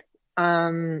keyboard,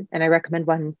 and I recommend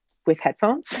one with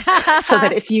headphones so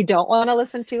that if you don't want to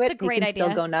listen to It's it, a you great can still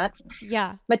idea. go nuts.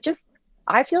 Yeah. But just,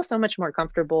 I feel so much more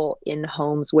comfortable in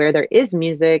homes where there is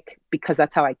music because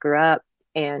that's how I grew up.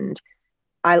 And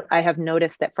I have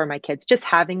noticed that for my kids, just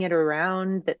having it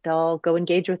around, that they'll go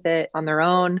engage with it on their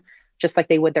own, just like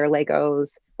they would their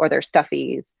Legos or their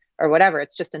stuffies or whatever.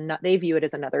 It's just they view it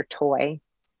as another toy.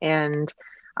 And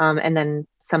then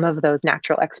some of those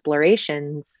natural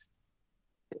explorations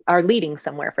are leading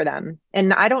somewhere for them.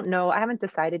 And I don't know, I haven't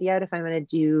decided yet if I'm going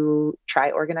to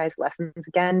try organized lessons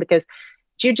again, because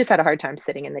Jude just had a hard time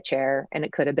sitting in the chair, and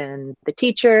it could have been the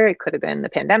teacher, it could have been the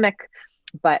pandemic,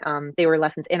 but they were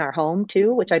lessons in our home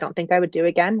too, which I don't think I would do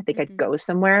again. I think I'd Hmm. go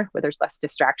somewhere where there's less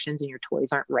distractions and your toys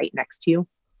aren't right next to you.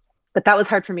 But that was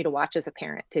hard for me to watch as a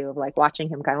parent too, of like watching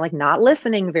him kind of like not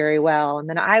listening very well. And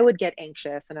then I would get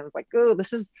anxious, and I was like, oh,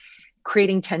 this is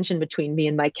creating tension between me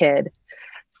and my kid.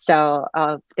 So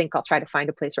I think I'll try to find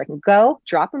a place where I can go,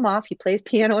 drop him off. He plays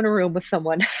piano in a room with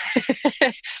someone,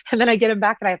 and then I get him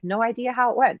back, and I have no idea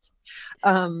how it went.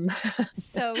 Um,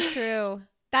 So true.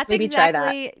 That's maybe try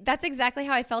that. exactly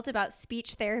how I felt about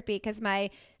speech therapy because my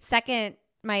second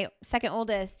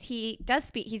oldest, he does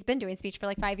speak. He's been doing speech for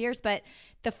like 5 years, but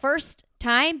the first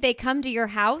time they come to your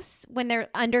house when they're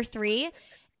under 3,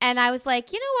 and I was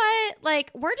like, you know what?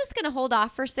 Like, we're just going to hold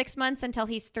off for 6 months until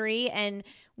he's 3 and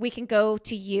we can go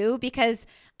to you because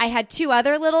I had 2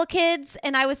 other little kids.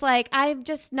 And I was like, I'm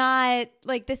just not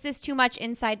like, this is too much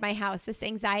inside my house. This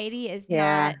anxiety is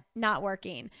Yeah. not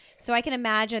working. So I can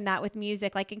imagine that with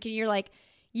music. Like, you're like,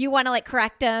 you want to like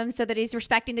correct him so that he's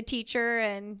respecting the teacher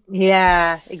and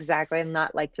Yeah, exactly. I'm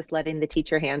not like just letting the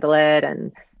teacher handle it.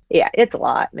 And yeah, it's a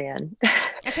lot, man.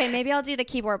 okay, maybe I'll do the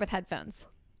keyboard with headphones.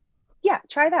 Yeah,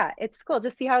 try that. It's cool.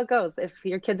 Just see how it goes. If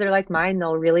your kids are like mine,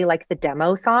 they'll really like the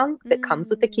demo song that comes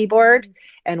with the keyboard Mm.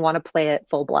 and want to play it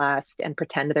full blast and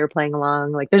pretend they're playing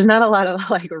along. Like there's not a lot of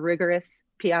like rigorous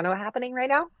piano happening right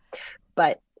now,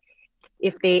 but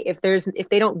if they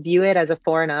don't view it as a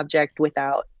foreign object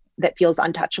without that feels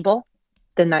untouchable,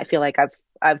 then I feel like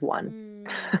I've won.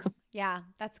 Mm. Yeah,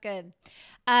 that's good.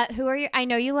 Who are you? I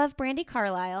know you love Brandy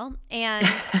Carlisle,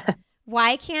 and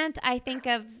why can't I think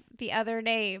of the other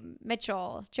name?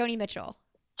 Mitchell, Joni Mitchell.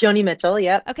 Joni Mitchell,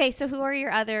 yep. Okay, so who are your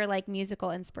other like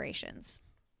musical inspirations?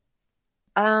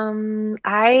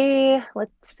 I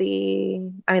let's see.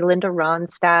 I mean, Linda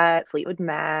Ronstadt, Fleetwood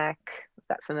Mac.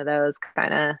 Got some of those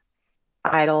kind of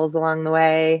idols along the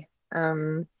way.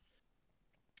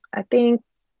 I think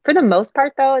for the most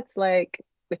part, though, it's like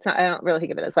it's not. I don't really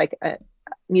think of it as like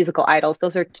musical idols.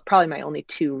 Those are probably my only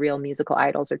two real musical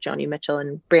idols, are Joni Mitchell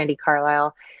and Brandy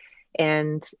Carlisle.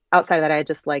 And outside of that, I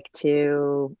just like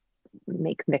to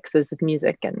make mixes of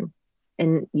music and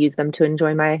use them to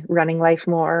enjoy my running life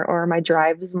more or my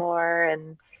drives more.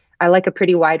 And I like a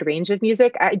pretty wide range of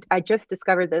music. I just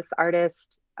discovered this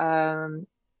artist.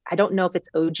 I don't know if it's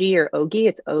OG or Ogi.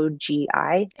 It's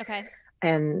OGI, Okay.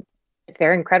 and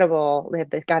they're incredible.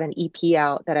 They've got an EP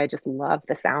out that I just love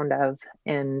the sound of,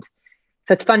 and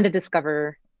so it's fun to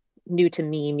discover new to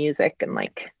me music and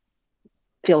like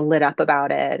feel lit up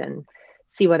about it and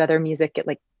see what other music it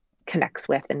like connects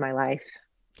with in my life.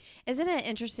 Isn't it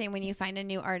interesting when you find a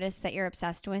new artist that you're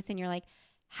obsessed with and you're like,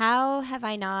 how have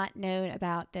I not known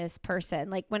about this person?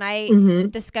 Like when I Hmm.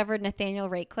 discovered Nathaniel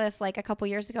Ratecliffe like a couple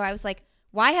years ago, I was like,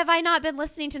 why have I not been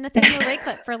listening to Nathaniel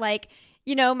Ratecliffe for like,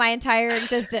 my entire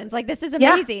existence? Like this is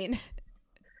Yeah, amazing.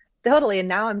 totally. And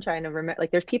now I'm trying to remember,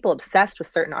 like, there's people obsessed with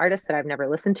certain artists that I've never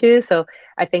listened to. So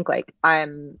I think, like,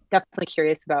 I'm definitely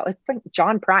curious about, like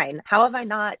John Prine. How have I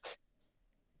not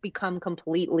become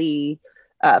completely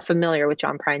familiar with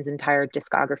John Prine's entire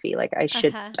discography? Like,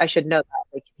 Uh-huh. I should know that.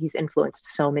 Like, he's influenced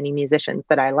so many musicians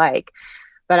that I like.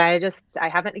 But I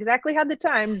haven't exactly had the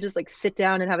time to just like sit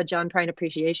down and have a John Prine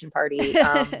appreciation party.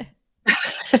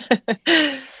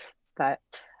 But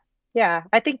yeah,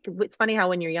 I think it's funny how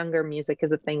when you're younger, music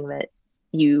is a thing that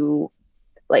you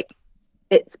like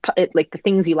like the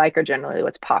things you like are generally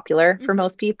what's popular for Mm-hmm.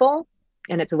 most people,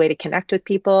 and it's a way to connect with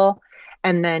people.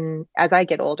 And then as I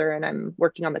get older and I'm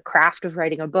working on the craft of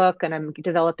writing a book and I'm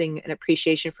developing an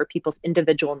appreciation for people's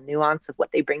individual nuance of what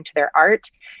they bring to their art,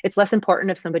 it's less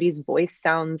important if somebody's voice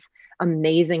sounds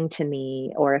amazing to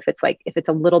me, or if it's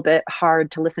a little bit hard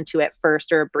to listen to at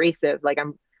first or abrasive. Like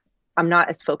I'm not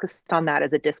as focused on that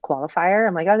as a disqualifier.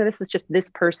 I'm like, oh, this is just this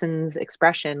person's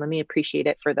expression. Let me appreciate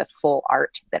it for the full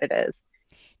art that it is.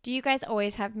 Do you guys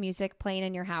always have music playing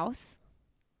in your house?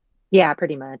 Yeah,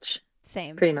 pretty much.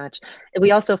 Same. Pretty much. We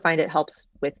also find it helps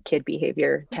with kid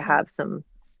behavior to Mm-hmm. have some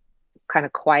kind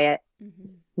of quiet Mm-hmm.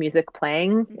 music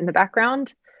playing in the Mm-hmm.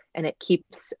 background. And it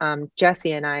keeps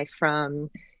Jesse and I from,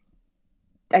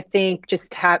 I think,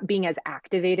 just being as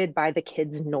activated by the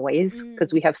kids' noise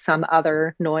because we have some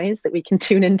other noise that we can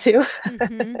tune into.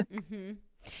 Mm-hmm. Mm-hmm.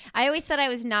 I always said I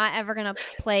was not ever going to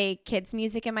play kids'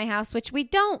 music in my house, which we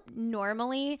don't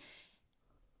normally.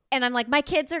 And I'm like, my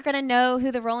kids are going to know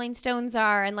who the Rolling Stones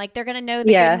are, and like they're going to know the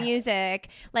good Yeah. music.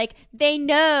 Like they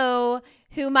know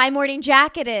who My Morning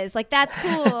Jacket is. Like that's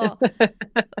cool.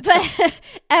 But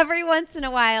every once in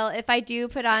a while, if I do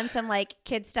put on some like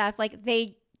kid stuff, like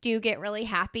they do get really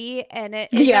happy, and it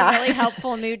is a Yeah. really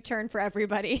helpful mood turn for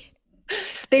everybody.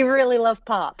 They really love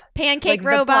pop. Pancake Like the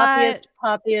Robot.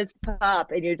 poppiest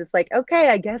pop. And you're just like, okay,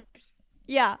 I guess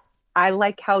Yeah. I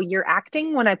like how you're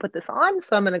acting when I put this on,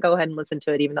 so I'm gonna go ahead and listen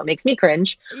to it, even though it makes me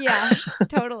cringe. Yeah,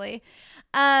 totally.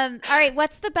 All right.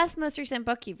 What's the best, most recent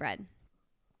book you've read?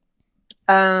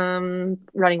 Running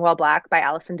While Black by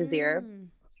Alison Desir. Mm,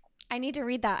 I need to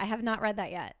read that. I have not read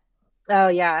that yet. Oh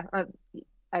yeah,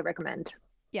 I recommend.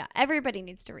 Yeah, everybody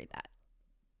needs to read that.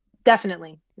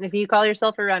 Definitely. If you call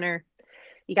yourself a runner,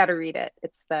 you got to read it.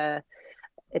 It's a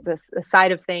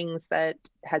side of things that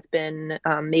has been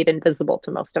made invisible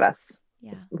to most of us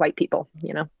Yeah. as white people,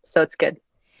 you know. So it's good.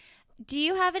 Do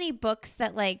you have any books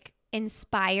that like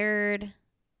inspired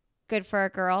Good for a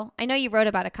Girl? I know you wrote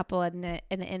about a couple in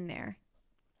there.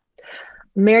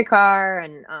 Mary Carr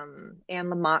and Anne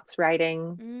Lamott's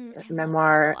writing, I love Anne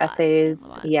memoir Lamott. Anne essays.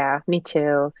 Lamott. Yeah, me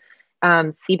too.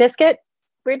 Seabiscuit,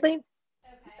 weirdly.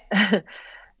 Okay.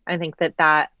 I think that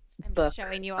I'm just book.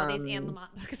 showing you all these Anne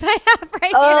Lamott books I have right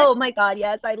here. Oh my God,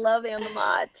 yes, I love Anne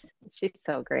Lamott. She's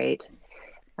so great.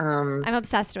 Um, I'm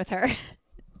obsessed with her.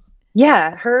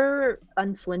 yeah, her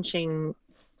unflinching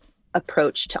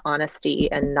approach to honesty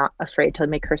and not afraid to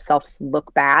make herself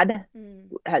look bad Mm.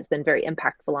 has been very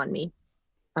impactful on me.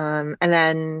 And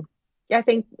then, yeah, I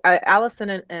think Allison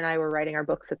and I were writing our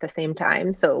books at the same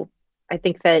time. So I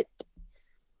think that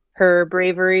her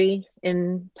bravery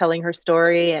in telling her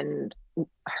story and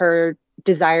her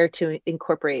desire to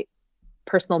incorporate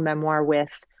personal memoir with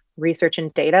research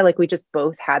and data, like we just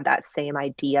both had that same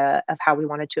idea of how we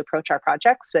wanted to approach our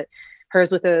projects, but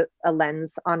hers with a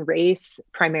lens on race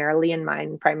primarily, and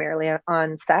mine primarily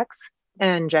on sex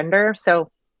and gender.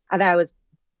 So I was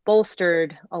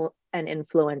bolstered and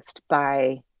influenced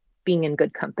by being in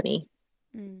good company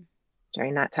Mm.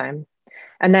 during that time.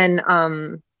 And then,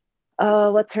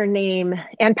 oh, what's her name?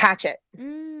 Ann Patchett.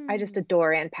 I just Mm.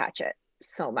 adore Ann Patchett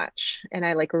so much. And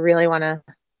I like really want to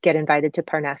get invited to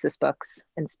Parnassus Books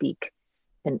and speak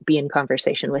and be in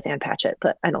conversation with Ann Patchett,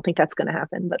 but I don't think that's going to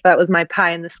happen. But that was my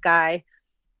pie in the sky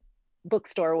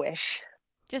bookstore wish.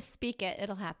 Just speak it.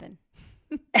 It'll happen.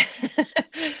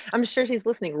 I'm sure she's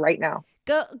listening right now.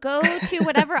 Go to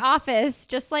whatever office,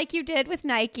 just like you did with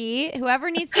Nike, whoever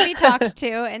needs to be talked to,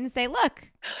 and say, look,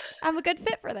 I'm a good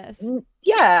fit for this.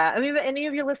 Yeah. I mean, any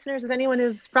of your listeners, if anyone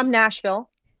is from Nashville,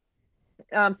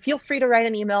 feel free to write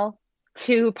an email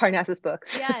to Parnassus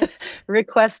Books Yes.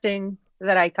 requesting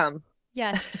that I come.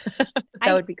 Yes.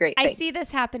 That would be great. I Thanks. see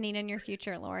this happening in your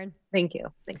future, Lauren. Thank you.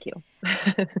 Thank you.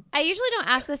 I usually don't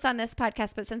ask this on this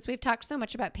podcast, but since we've talked so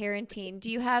much about parenting,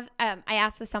 do you have, I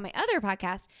asked this on my other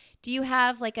podcast, do you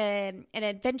have like an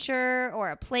adventure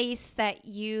or a place that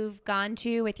you've gone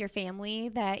to with your family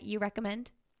that you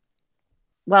recommend?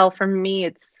 Well, for me,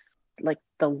 it's like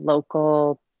the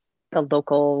local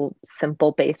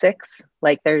simple basics.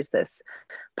 Like there's this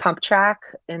pump track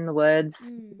in the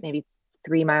woods, Mm. maybe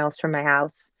 3 miles from my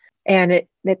house. And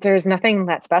there's nothing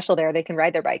that special there. They can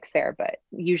ride their bikes there, but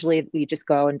usually we just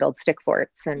go and build stick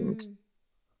forts and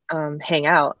hang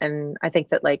out. And I think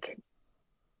that like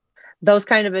those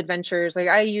kind of adventures, like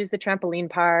I use the trampoline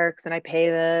parks and I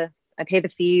pay the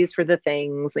fees for the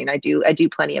things. And I do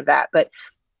plenty of that,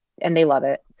 and they love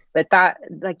it. But that,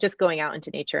 like just going out into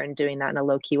nature and doing that in a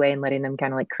low key way and letting them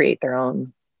kind of like create their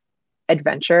own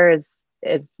adventure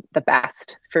is the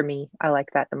best for me. I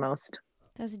like that the most.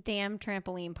 Those damn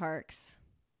trampoline parks.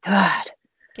 God,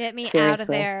 Get me Seriously. out of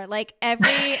there. Like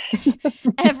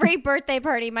every birthday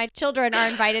party my children are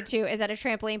invited to is at a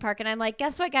trampoline park. And I'm like,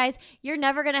 guess what, guys? You're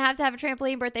never going to have a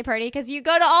trampoline birthday party because you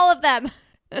go to all of them.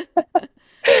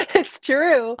 It's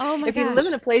true. Oh my If you gosh. live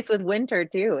in a place with winter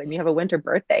too, and you have a winter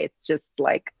birthday, it's just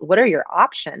like, what are your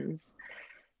options?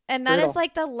 And that is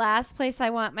like the last place I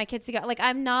want my kids to go. Like,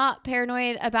 I'm not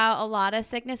paranoid about a lot of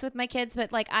sickness with my kids,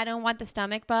 but like, I don't want the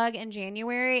stomach bug in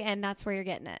January, and that's where you're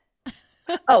getting it.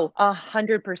 Oh,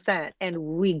 100%. And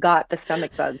we got the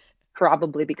stomach bug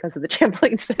probably because of the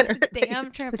trampoline center.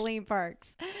 Damn trampoline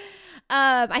parks.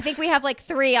 I think we have like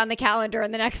 3 on the calendar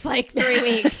in the next like 3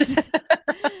 weeks.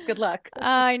 Good luck.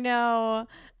 I know.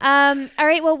 All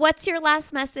right. Well, what's your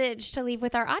last message to leave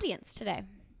with our audience today?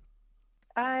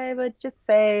 I would just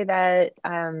say that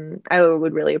I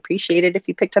would really appreciate it if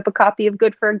you picked up a copy of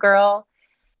Good for a Girl.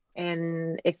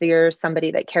 And if you're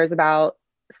somebody that cares about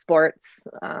sports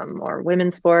or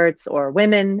women's sports or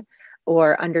women,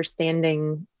 or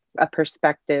understanding a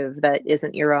perspective that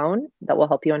isn't your own, that will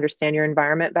help you understand your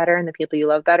environment better and the people you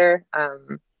love better,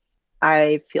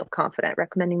 I feel confident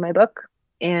recommending my book.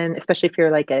 And especially if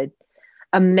you're like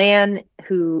a man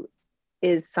who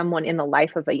is someone in the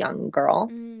life of a young girl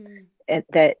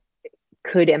that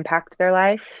could impact their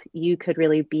life, you could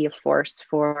really be a force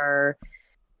for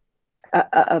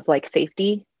of like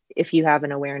safety if you have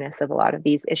an awareness of a lot of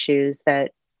these issues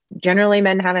that generally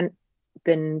men haven't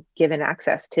been given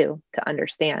access to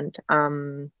understand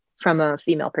from a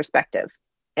female perspective.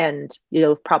 And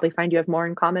you'll probably find you have more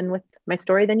in common with my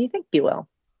story than you think you will.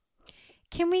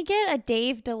 Can we get a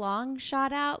Dave DeLong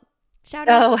shout out?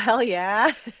 Oh, hell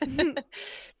yeah.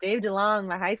 Dave DeLong,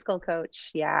 my high school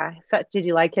coach. Yeah. So, did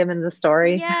you like him in the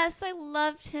story? Yes, I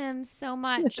loved him so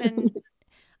much. And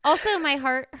also my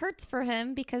heart hurts for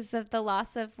him because of the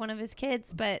loss of one of his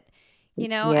kids. But, you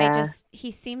know, he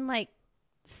seemed like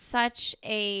such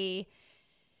a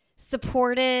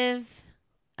supportive,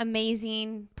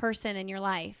 amazing person in your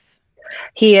life.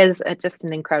 He is just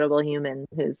an incredible human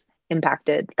who's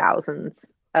impacted thousands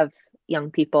of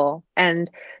young people and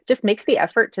just makes the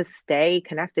effort to stay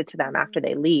connected to them after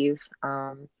they leave.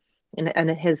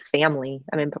 And his family.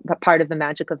 I mean, part of the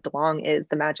magic of DeLong is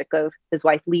the magic of his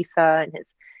wife Lisa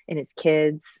and his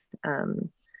kids.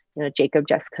 Jacob,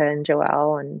 Jessica, and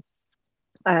Joelle,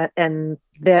 and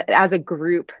as a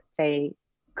group they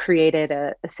created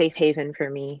a safe haven for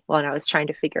me when I was trying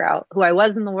to figure out who I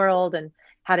was in the world and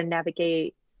how to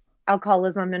navigate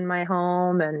alcoholism in my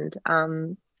home.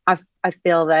 And I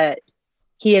feel that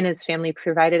he and his family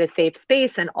provided a safe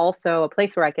space and also a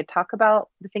place where I could talk about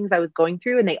the things I was going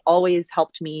through. And they always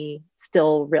helped me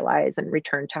still realize and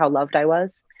return to how loved I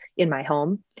was in my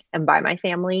home and by my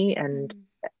family, and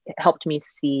it helped me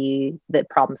see the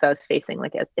problems I was facing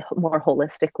like as more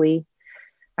holistically.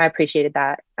 I appreciated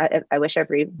that. I wish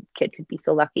every kid could be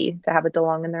so lucky to have a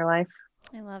DeLong in their life.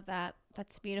 I love that.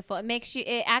 That's beautiful.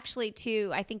 It actually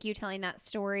too, I think you telling that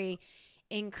story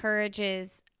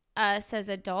encourages us as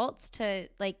adults to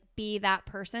like be that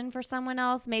person for someone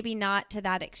else, maybe not to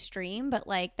that extreme, but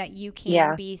like that you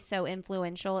can be so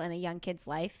influential in a young kid's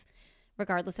life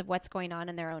regardless of what's going on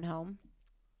in their own home.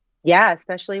 Yeah,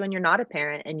 especially when you're not a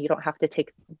parent and you don't have to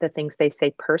take the things they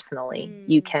say personally.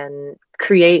 You can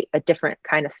create a different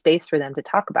kind of space for them to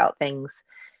talk about things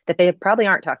that they probably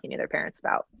aren't talking to their parents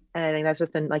about. And I think that's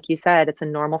just, like you said, it's a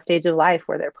normal stage of life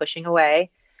where they're pushing away,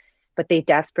 but they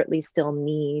desperately still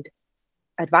need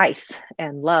advice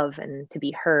and love and to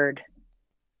be heard.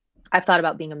 I've thought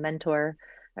about being a mentor,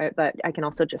 but I can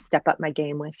also just step up my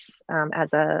game with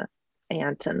as a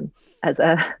aunt and as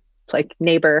a like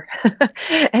neighbor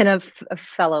and a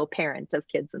fellow parent of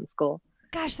kids in school.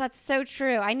 Gosh, that's so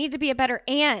true. I need to be a better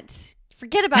aunt.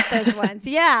 Forget about those ones.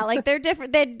 Yeah, like they're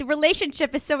different. The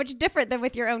relationship is so much different than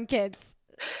with your own kids.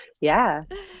 Yeah.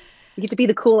 You get to be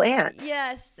the cool aunt.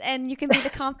 Yes, and you can be the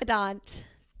confidant.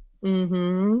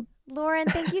 Mm-hmm. Lauren,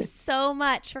 thank you so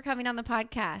much for coming on the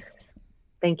podcast.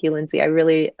 Thank you, Lindsay. I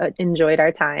really enjoyed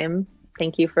our time.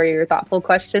 Thank you for your thoughtful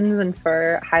questions and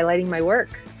for highlighting my work.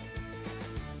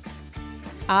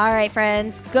 All right,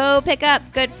 friends, go pick up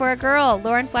Good for a Girl,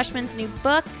 Lauren Fleshman's new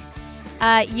book.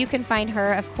 You can find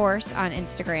her, of course, on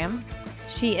Instagram.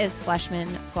 She is Fleshman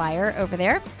Flyer over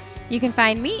there. You can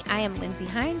find me. I am Lindsay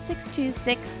Hein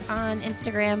 626 on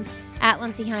Instagram, at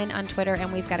Lindsay Hein on Twitter,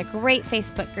 and we've got a great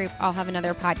Facebook group. I'll have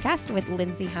another podcast with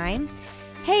Lindsay Hein.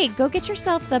 hey, go get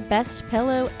yourself the best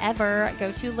pillow ever.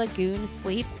 Go to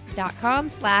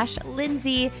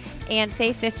lagoonsleep.com/Lindsay and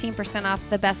save 15% off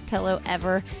the best pillow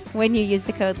ever when you use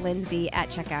the code Lindsay at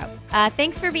checkout.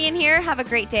 Thanks for being here. Have a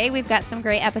great day. We've got some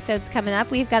great episodes coming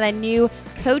up. We've got a new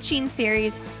coaching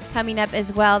series coming up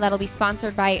as well that'll be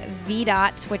sponsored by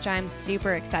VDOT, which I'm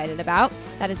super excited about.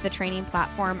 That is the training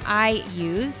platform I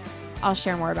use. I'll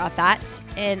share more about that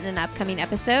in an upcoming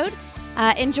episode.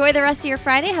 Enjoy the rest of your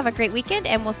Friday. Have a great weekend,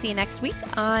 and we'll see you next week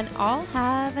on I'll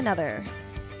Have Another.